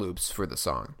drum loops for the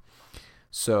song.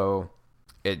 So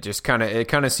it just kind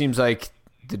of seems like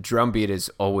the drum beat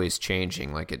is always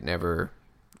changing. Like it never,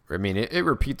 I mean, it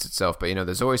repeats itself, but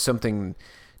there's always something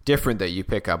different that you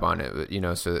pick up on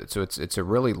it, so it's a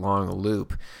really long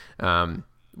loop.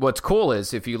 What's cool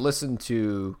is if you listen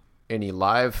to any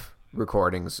live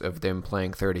recordings of them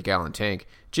playing 30 Gallon Tank,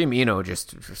 Jim Eno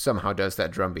just somehow does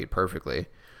that drum beat perfectly.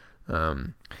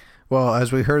 Well,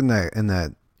 as we heard in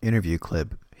that interview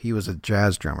clip, he was a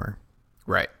jazz drummer.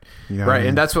 Right. Right. I mean?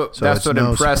 And that's what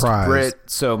impressed Britt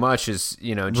so much is,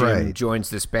 Jim joins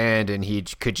this band and he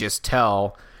could just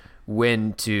tell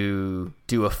when to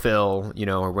do a fill,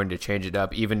 or when to change it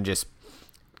up, even just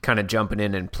kind of jumping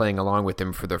in and playing along with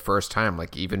them for the first time,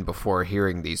 like even before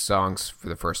hearing these songs for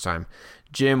the first time.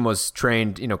 Jim was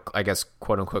trained, I guess,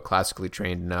 quote unquote, classically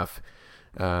trained enough.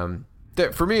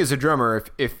 That for me as a drummer,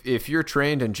 if you're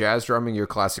trained in jazz drumming, you're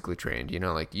classically trained,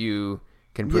 like you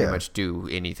can pretty much do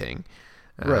anything.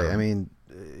 Right. I mean,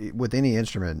 with any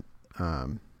instrument,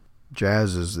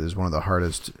 jazz is one of the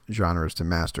hardest genres to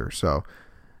master. So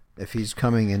if he's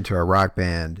coming into a rock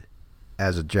band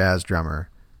as a jazz drummer,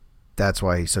 that's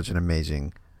why he's such an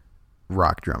amazing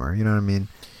rock drummer. You know what I mean?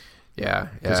 Yeah.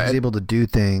 Because he's able to do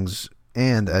things,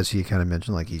 and as he kind of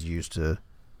mentioned, like he's used to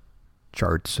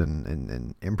charts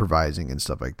and improvising and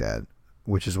stuff like that,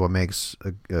 which is what makes,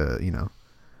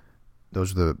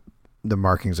 those are the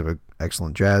markings of an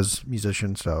excellent jazz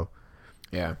musician. So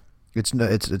yeah, it's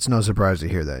no surprise to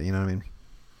hear that. You know what I mean?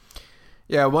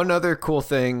 Yeah. One other cool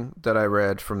thing that I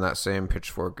read from that same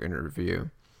Pitchfork interview,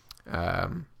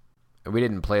 we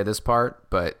didn't play this part,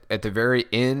 but at the very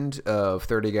end of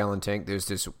 30 Gallon Tank, there's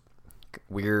this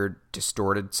weird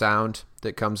distorted sound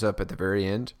that comes up at the very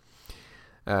end.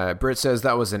 Britt says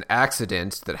that was an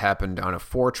accident that happened on a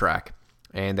 4-track,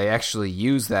 and they actually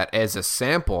used that as a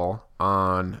sample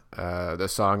on the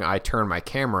song I Turn My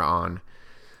Camera On,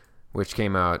 which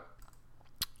came out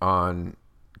on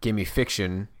Gimme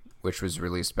Fiction, which was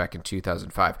released back in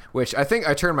 2005, which I think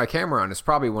I Turn My Camera On is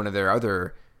probably one of their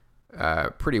other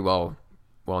pretty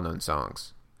well-known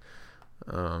songs.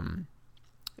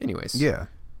 Anyways. Yeah.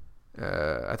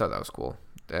 I thought that was cool.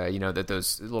 That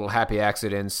those little happy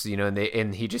accidents,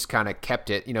 and he just kind of kept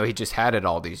it, he just had it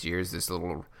all these years, this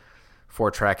little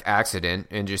 4-track accident,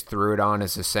 and just threw it on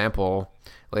as a sample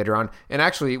later on. And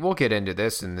actually, we'll get into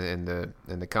this in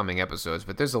the coming episodes,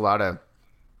 but there's a lot of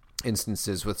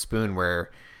instances with Spoon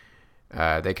where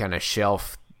they kind of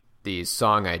shelf these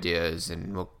song ideas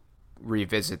and we'll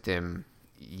revisit them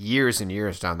years and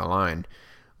years down the line,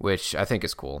 which I think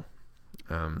is cool.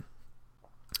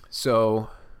 So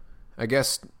I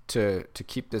guess to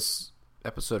keep this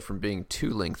episode from being too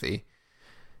lengthy, you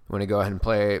want to go ahead and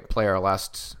play our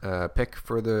last pick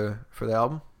for the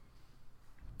album?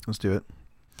 Let's do it.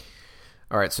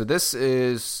 All right, so this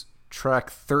is track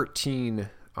 13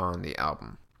 on the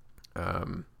album.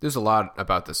 There's a lot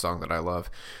about this song that I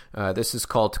love. This is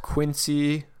called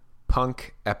Quincy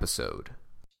Punk Episode.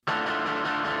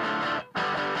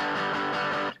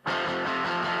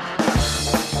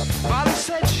 Molly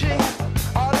said she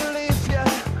ought to leave you,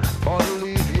 ought to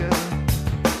leave you,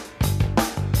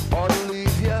 ought to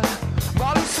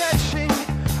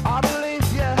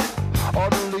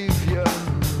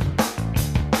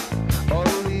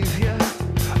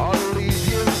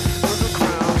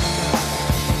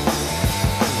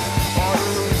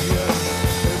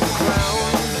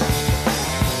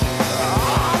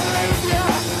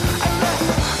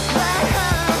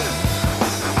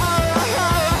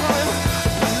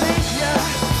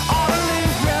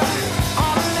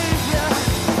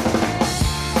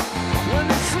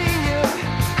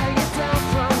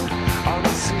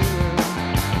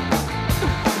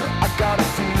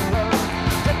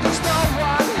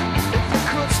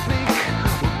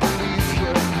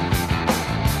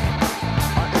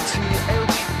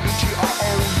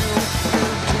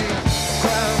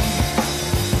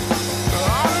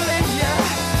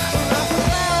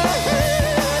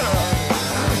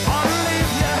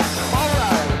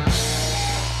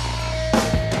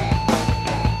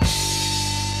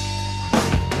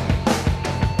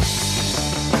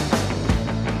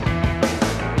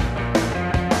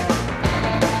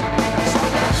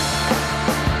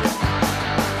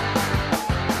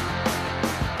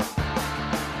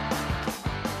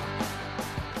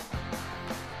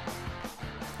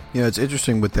You know, it's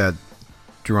interesting with that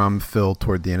drum fill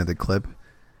toward the end of the clip.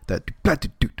 That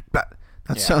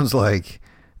sounds like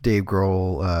Dave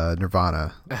Grohl,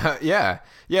 Nirvana. Yeah.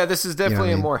 This is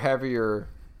definitely a more heavier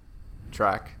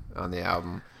track on the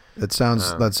album. That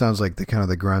sounds like the kind of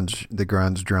the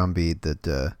grunge drum beat that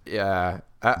I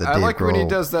Dave like Grohl when he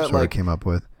does that, sort like of came up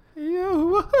with. You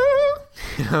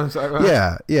know what I'm talking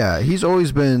about? Yeah. He's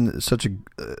always been such a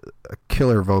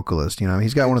killer vocalist. You know,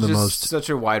 he's got one of the most such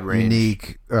a wide range,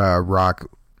 unique rock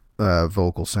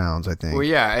vocal sounds, I think. Well,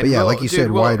 yeah, but yeah, like you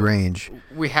said, wide range.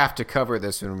 We have to cover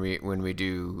this when we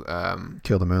do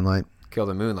Kill the Moonlight. Kill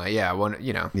the Moonlight. Yeah,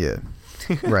 Yeah,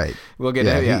 right. We'll get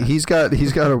it. Yeah, he's got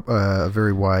a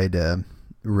very wide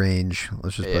range.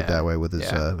 Let's just put it that way with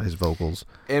his vocals.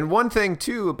 And one thing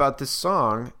too about this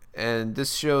song, and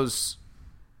this shows,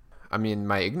 I mean,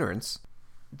 my ignorance.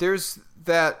 There's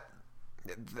that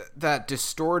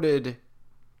distorted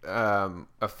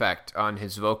effect on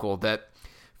his vocal that,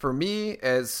 for me,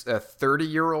 as a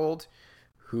 30-year-old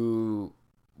who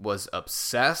was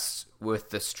obsessed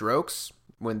with the Strokes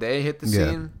when they hit the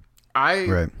scene,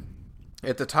 I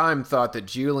at the time thought that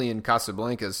Julian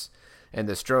Casablancas and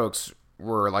the Strokes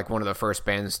were like one of the first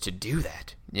bands to do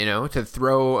that, you know, to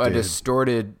throw a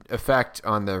distorted effect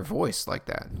on their voice like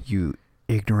that. You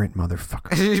ignorant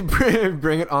motherfucker.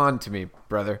 Bring it on to me,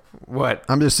 brother. What?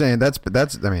 I'm just saying that's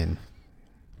I mean,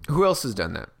 who else has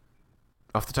done that?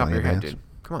 Off the top of your head, dude.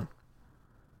 Come on.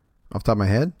 Off the top of my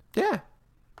head? Yeah.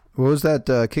 What was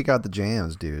that Kick Out the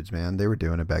Jams dudes, man? They were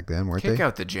doing it back then, weren't they? Kick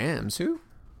Out the Jams? Who?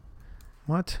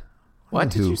 What? What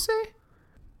did you say?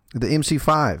 The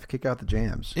MC5. Kick Out the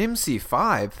Jams.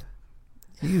 MC5?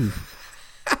 You.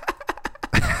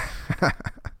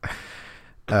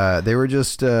 They were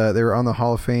just they were on the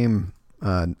Hall of Fame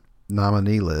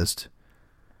nominee list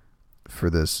for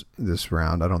this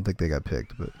round. I don't think they got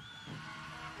picked, but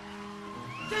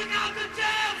Kick out the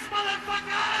jams,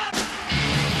 motherfucker!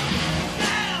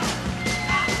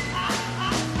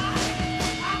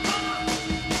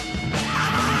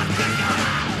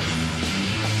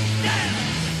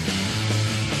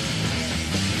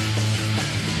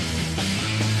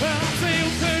 Well, I feel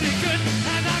pretty good,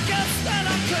 and I guess that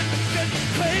I couldn't get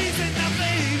crazy now,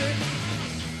 baby.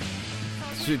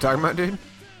 That's what you talking about, dude?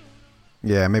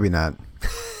 yeah, maybe not.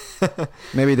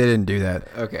 Maybe they didn't do that.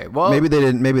 Okay, well, maybe they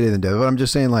didn't do it. But I'm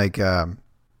just saying, like,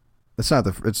 it's not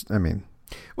I mean,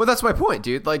 well, that's my point,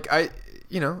 dude. Like, I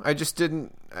just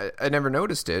didn't. I never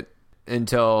noticed it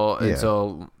until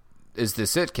Is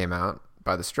This It came out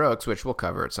by the Strokes, which we'll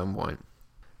cover at some point.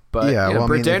 But yeah, well,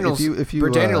 Britt I mean, Daniels,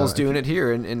 Britt Daniels doing it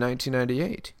here in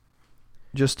 1998.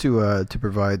 Just to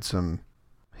provide some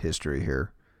history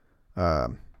here,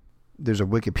 there's a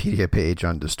Wikipedia page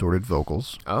on distorted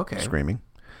vocals. Okay, screaming.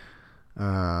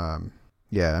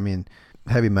 Yeah, I mean,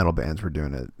 heavy metal bands were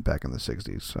doing it back in the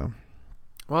 60s. So,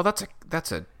 well, that's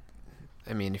a.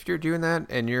 I mean, if you're doing that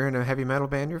and you're in a heavy metal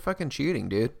band, you're fucking cheating,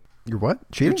 dude. You're what?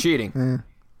 Cheating? You're cheating.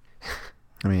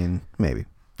 I mean, maybe.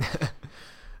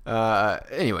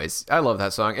 Anyways, I love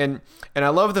that song, and I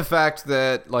love the fact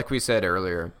that, like we said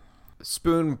earlier,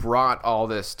 Spoon brought all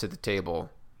this to the table.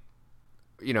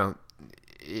 You know,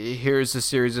 here's a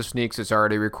series of sneaks that's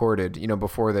already recorded. You know,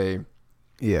 before they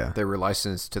were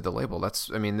licensed to the label. This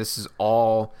is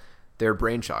all their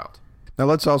brainchild. Now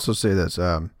let's also say this.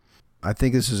 I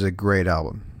think this is a great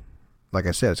album. Like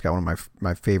I said, it's got one of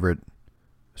my favorite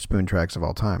Spoon tracks of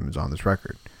all time is on this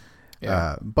record.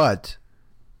 Yeah. But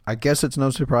I guess it's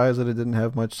no surprise that it didn't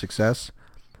have much success.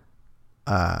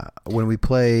 When we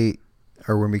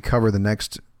cover the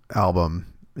next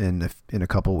album in a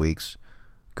couple weeks,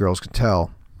 Girls Can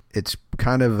Tell, it's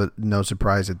kind of no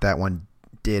surprise that one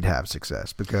did have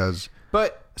success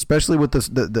but especially with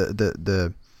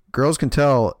the Girls Can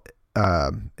Tell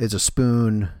is a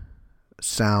Spoon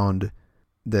sound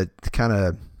that kind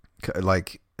of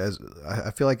like, as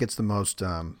I feel like it's the most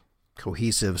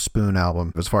cohesive Spoon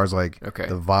album as far as like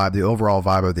the overall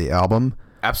vibe of the album.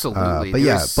 Absolutely.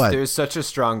 But there's such a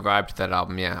strong vibe to that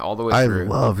album. Yeah, all the way through. I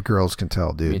love Girls Can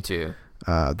Tell, dude. Me too.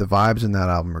 The vibes in that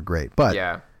album are great.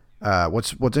 But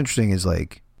what's interesting is,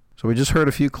 like, so we just heard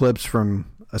a few clips from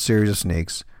a series of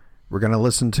Snakes. We're gonna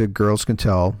listen to Girls Can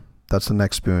Tell. That's the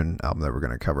next Spoon album that we're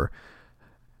gonna cover.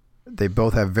 They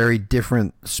both have very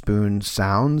different Spoon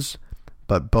sounds,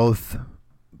 but both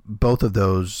of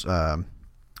those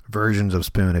versions of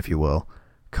Spoon, if you will,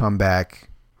 come back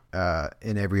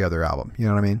in every other album. You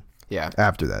know what I mean? Yeah.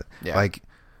 After that, like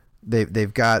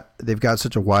they've got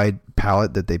such a wide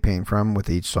palette that they paint from with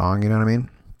each song. You know what I mean?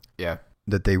 Yeah.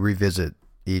 That they revisit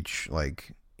each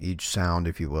sound,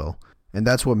 if you will, and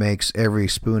that's what makes every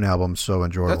Spoon album so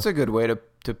enjoyable. That's a good way to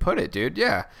to put it, dude.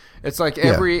 Yeah, it's like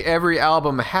every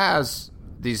album has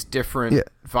these different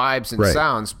vibes and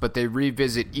sounds, but they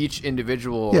revisit each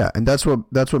individual. Yeah, and that's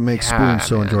what makes Spoon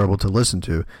so enjoyable to listen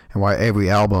to, and why every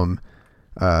album,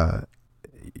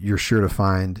 you're sure to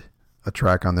find a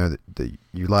track on there that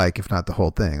you like, if not the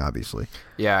whole thing, obviously.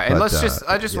 Yeah, and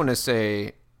I just want to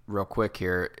say real quick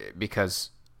here, because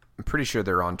I'm pretty sure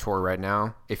they're on tour right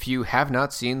now. If you have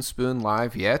not seen Spoon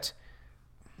live yet,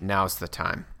 now's the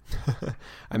time.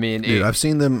 I mean, dude, I've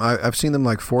seen them. I've seen them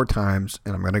like 4 times,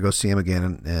 and I'm gonna go see them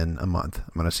again in a month.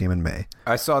 I'm gonna see them in May.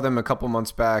 I saw them a couple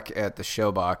months back at the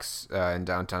Showbox in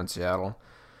downtown Seattle.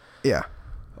 Yeah.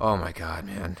 Oh my God,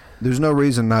 man. There's no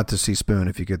reason not to see Spoon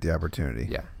if you get the opportunity.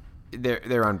 Yeah,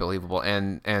 they're unbelievable,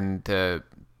 and the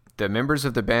members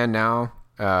of the band now,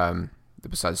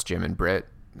 besides Jim and Britt,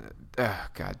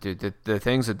 God, dude, the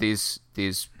things that these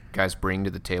guys bring to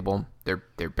the table.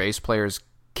 Their bass players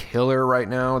killer right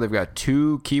now. They've got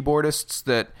 2 keyboardists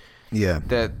that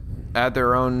add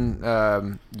their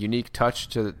own unique touch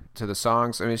to the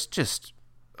songs. I mean, it's just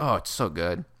it's so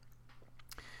good.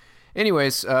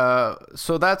 Anyways,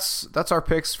 so that's our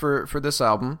picks for this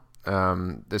album.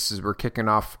 We're kicking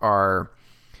off our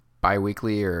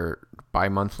bi-weekly or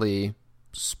bi-monthly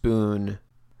Spoon.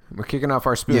 We're kicking off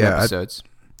our Spoon episodes.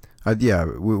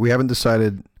 We haven't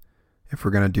decided if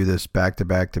we're going to do this back to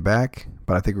back to back,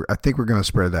 but I think we're going to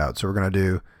spread it out. So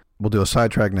we'll do a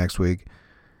sidetrack next week,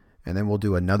 and then we'll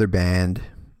do another band,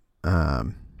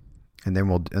 and then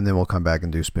we'll come back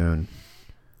and do Spoon.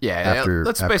 Yeah,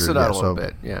 let's space it out a little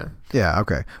bit. Yeah. Yeah.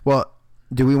 Okay. Well,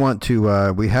 do we want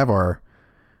to? We have our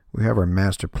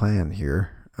master plan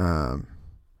here.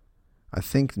 I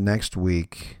think next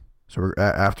week. So we're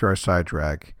after our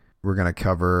sidetrack, we're going to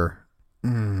cover.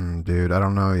 Dude, I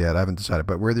don't know yet. I haven't decided,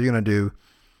 but we're either going to do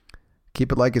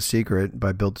Keep It Like a Secret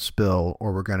by Built to Spill,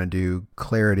 or we're going to do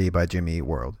Clarity by Jimmy Eat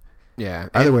World. Yeah.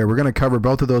 Either way, we're going to cover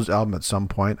both of those albums at some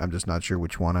point. I'm just not sure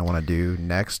which one I want to do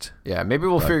next. Yeah, maybe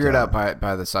we'll figure it out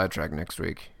by the sidetrack next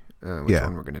week. Which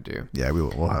one we're going to do. Yeah,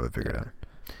 we'll have it figured out.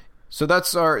 So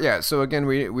that's our So again,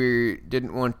 we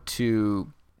didn't want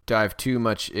to dive too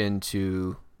much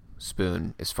into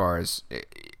Spoon as far as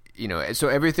So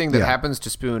everything that happens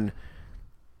to Spoon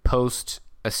post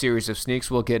a series of sneaks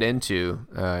we'll get into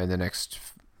in the next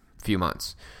few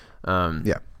months. And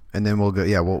then we'll go.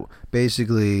 Yeah, we'll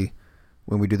basically,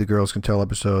 when we do the Girls Can Tell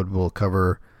episode, we'll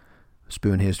cover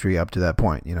Spoon history up to that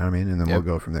point. You know what I mean? And then we'll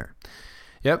go from there.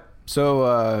 Yep.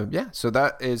 So so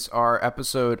that is our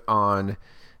episode on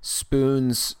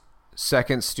Spoon's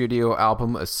second studio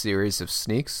album, A Series of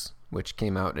Sneaks, which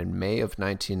came out in May of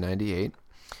 1998.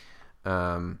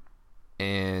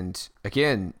 And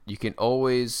again, you can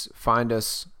always find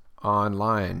us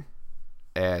online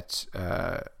at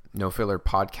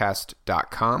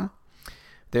nofillerpodcast.com.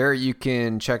 There you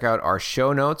can check out our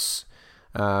show notes.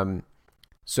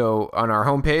 So on our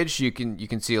homepage, you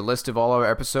can see a list of all our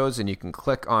episodes, and you can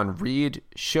click on Read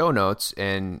Show Notes,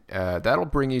 and that'll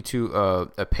bring you to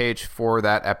a page for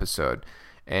that episode.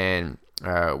 And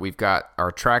we've got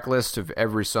our track list of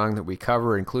every song that we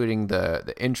cover, including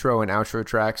the intro and outro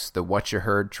tracks, the What You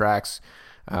Heard tracks.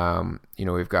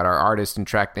 We've got our artist and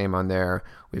track name on there.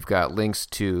 We've got links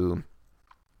to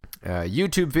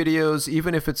YouTube videos,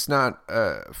 even if it's not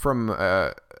from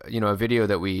a video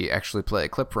that we actually play a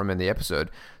clip from in the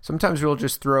episode. Sometimes we'll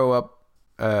just throw up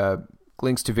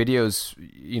links to videos,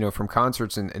 from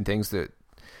concerts and things that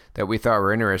we thought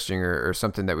were interesting or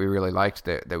something that we really liked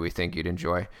that we think you'd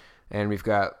enjoy. And we've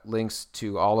got links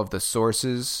to all of the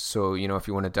sources. So, if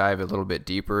you want to dive a little bit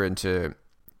deeper into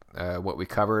what we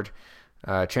covered,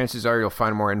 chances are you'll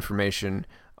find more information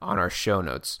on our show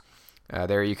notes.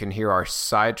 There you can hear our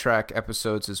sidetrack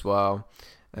episodes as well.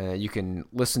 You can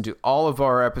listen to all of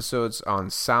our episodes on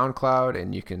SoundCloud,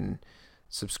 and you can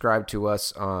subscribe to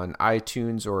us on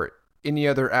iTunes or any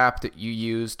other app that you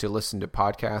use to listen to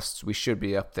podcasts. We should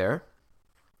be up there.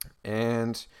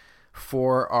 And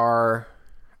for our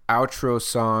outro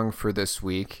song for this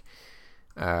week,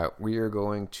 we are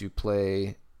going to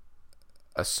play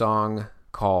a song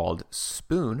called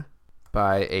Spoon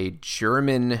by a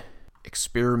German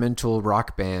experimental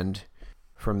rock band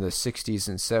from the 60s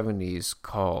and 70s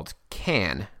called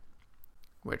Can,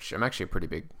 which I'm actually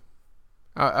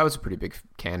I was a pretty big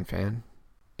Can fan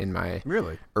in my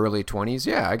early 20s.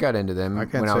 Yeah, I got into them. I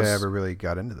can't say I ever really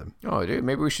got into them. Oh, dude,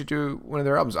 maybe we should do one of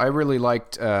their albums. I really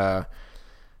liked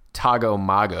Tago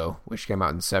Mago, which came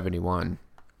out in 71.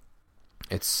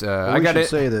 It's I got to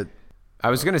say that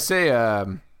I was gonna say,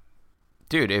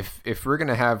 dude, if we're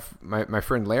gonna have my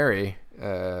friend Larry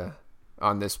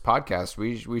on this podcast,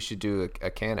 we should do a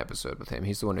Can episode with him.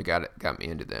 He's the one who got me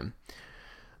into them.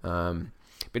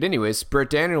 But anyways, Britt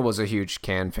Daniel was a huge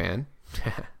Can fan.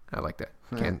 I like that.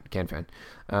 Can fan.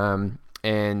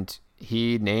 And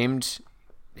he named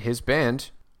his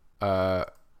band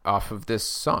off of this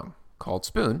song called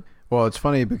Spoon. Well, it's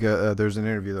funny because there's an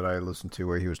interview that I listened to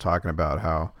where he was talking about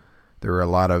how there were a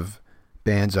lot of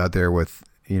bands out there with,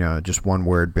 just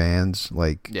one-word bands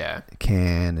like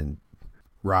Can and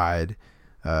Ride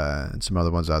and some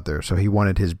other ones out there. So he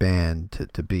wanted his band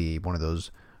to be one of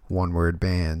those one-word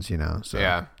bands,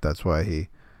 So that's why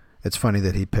it's funny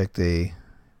that he picked he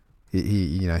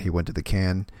went to the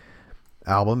Can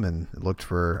album and looked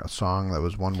for a song that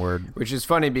was one word. Which is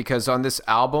funny because on this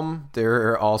album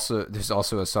there's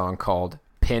also a song called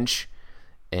Pinch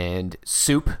and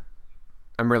Soup.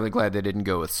 I'm really glad they didn't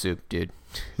go with Soup, dude.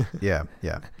 Yeah.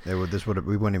 We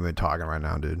wouldn't even be talking right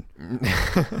now, dude.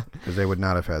 Because they would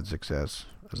not have had success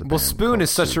as a band. Well, Spoon is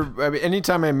such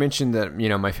anytime I mention that,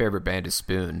 my favorite band is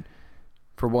Spoon,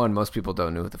 for one, most people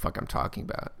don't know what the fuck I'm talking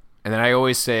about. And then I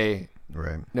always say,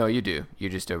 right. No, you do. You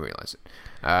just don't realize it.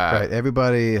 Right.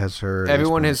 Everybody has heard.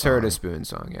 Everyone has heard a Spoon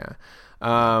song, yeah.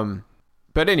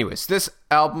 But anyways, this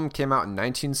album came out in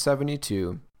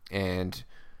 1972, and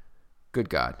good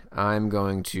God, I'm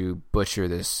going to butcher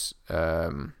this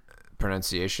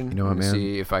pronunciation. You know what, man?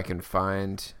 See if I can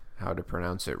find how to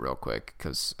pronounce it real quick,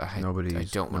 because I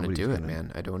don't want to do it,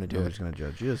 man. I don't want to do it. Nobody's going to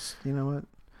judge. Just, you know what?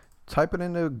 Type it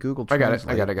into Google I got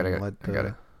Translate. I got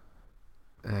it.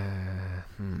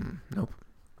 Nope.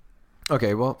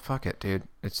 Okay, well, fuck it, dude.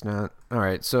 It's not. All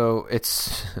right, so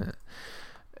it's.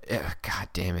 God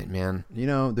damn it, man.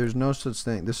 There's no such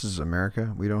thing. This is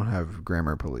America. We don't have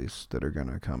grammar police that are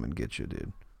going to come and get you,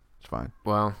 dude. It's fine.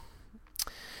 Well,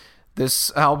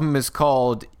 this album is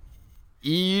called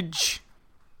Ij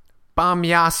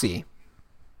Bamyasi.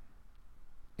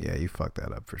 Yeah, you fucked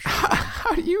that up for sure.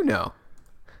 How do you know?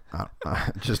 That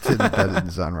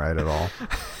didn't sound right at all.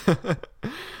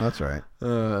 That's right.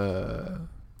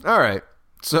 All right.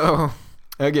 So,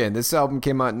 again, this album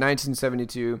came out in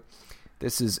 1972.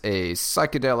 This is a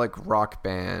psychedelic rock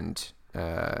band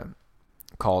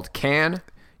called Can.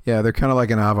 Yeah, they're kind of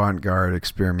like an avant-garde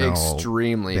experimental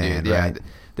Extremely, band, dude. right? Yeah,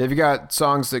 they've got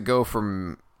songs that go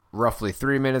from roughly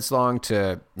 3 minutes long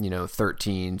to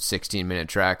 13, 16-minute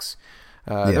tracks.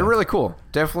 They're really cool.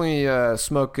 Definitely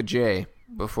smoke a J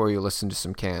before you listen to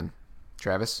some Can.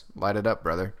 Travis, light it up,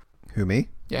 brother. Who, me?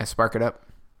 Yeah, spark it up.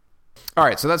 All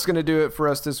right, so that's going to do it for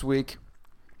us this week.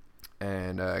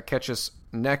 And catch us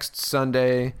next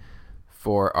Sunday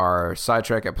for our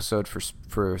sidetrack episode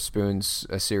for Spoon's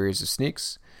series of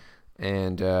sneaks.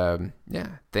 And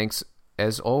thanks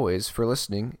as always for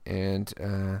listening. And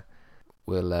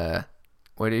we'll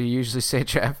what do you usually say,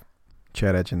 Trav?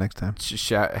 Chat at you next time.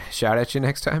 Shout at you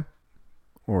next time,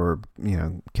 or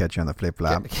catch you on the flip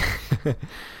flop.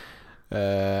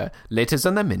 Laters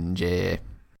on the minje.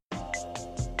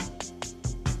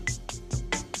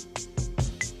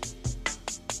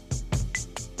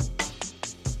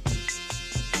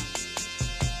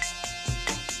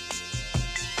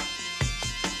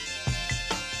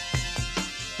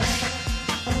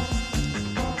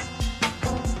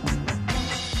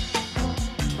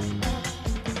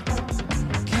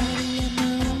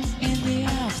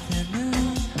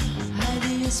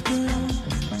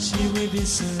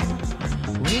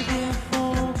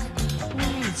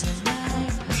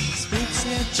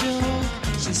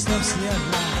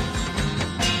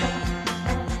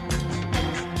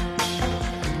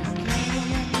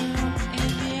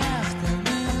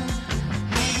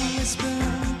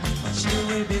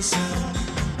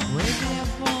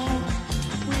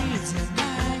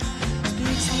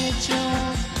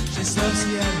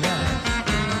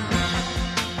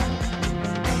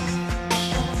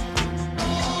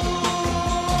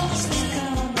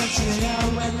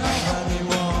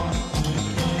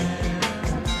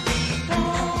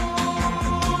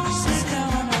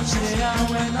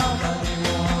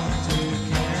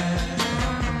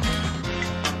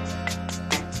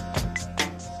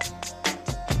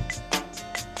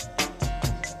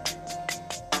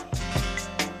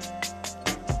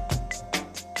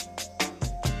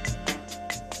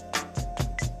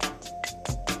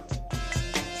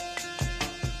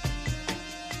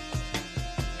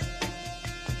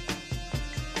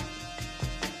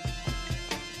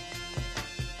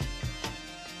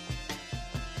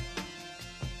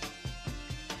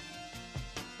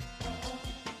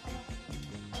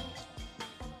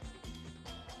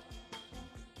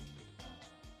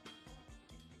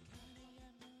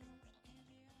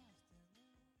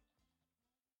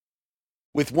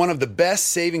 With one of the best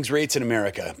savings rates in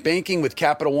America, banking with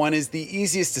Capital One is the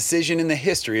easiest decision in the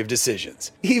history of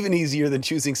decisions. Even easier than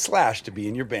choosing Slash to be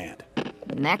in your band.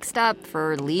 Next up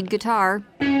for lead guitar.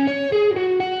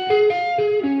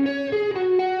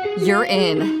 You're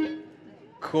in.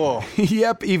 Cool.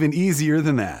 Yep, even easier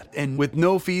than that. And with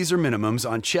no fees or minimums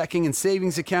on checking and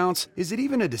savings accounts, is it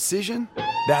even a decision?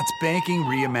 That's banking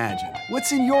reimagined.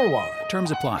 What's in your wallet?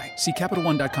 Terms apply. See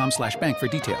CapitalOne.com/bank for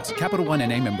details. Capital One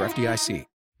N.A. member FDIC.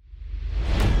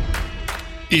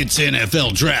 It's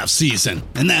NFL draft season,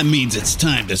 and that means it's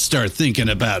time to start thinking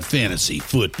about fantasy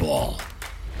football.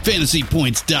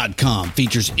 FantasyPoints.com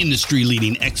features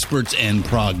industry-leading experts and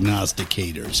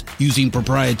prognosticators using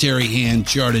proprietary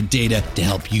hand-charted data to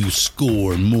help you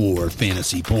score more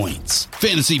fantasy points.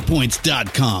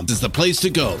 FantasyPoints.com is the place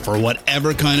to go for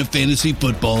whatever kind of fantasy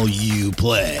football you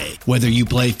play. Whether you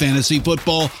play fantasy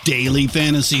football, daily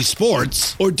fantasy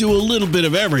sports, or do a little bit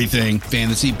of everything,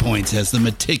 Fantasy Points has the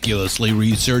meticulously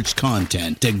researched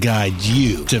content to guide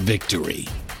you to victory.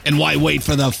 And why wait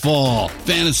for the fall?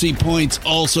 Fantasy Points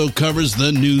also covers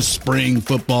the new spring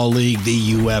football league,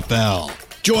 the UFL.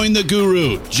 Join the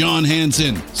guru, John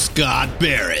Hansen, Scott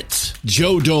Barrett,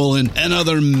 Joe Dolan, and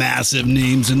other massive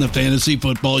names in the fantasy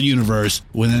football universe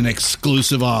with an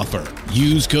exclusive offer.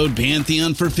 Use code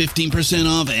Pantheon for 15%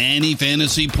 off any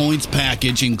Fantasy Points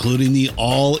package, including the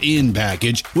all-in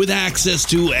package, with access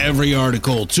to every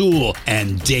article, tool,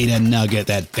 and data nugget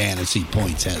that Fantasy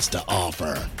Points has to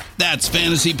offer. That's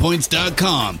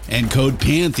FantasyPoints.com and code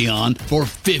Pantheon for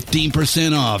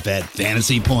 15% off at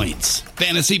Fantasy Points.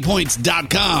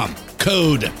 FantasyPoints.com,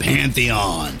 code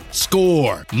Pantheon.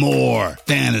 Score more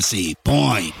fantasy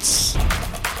points.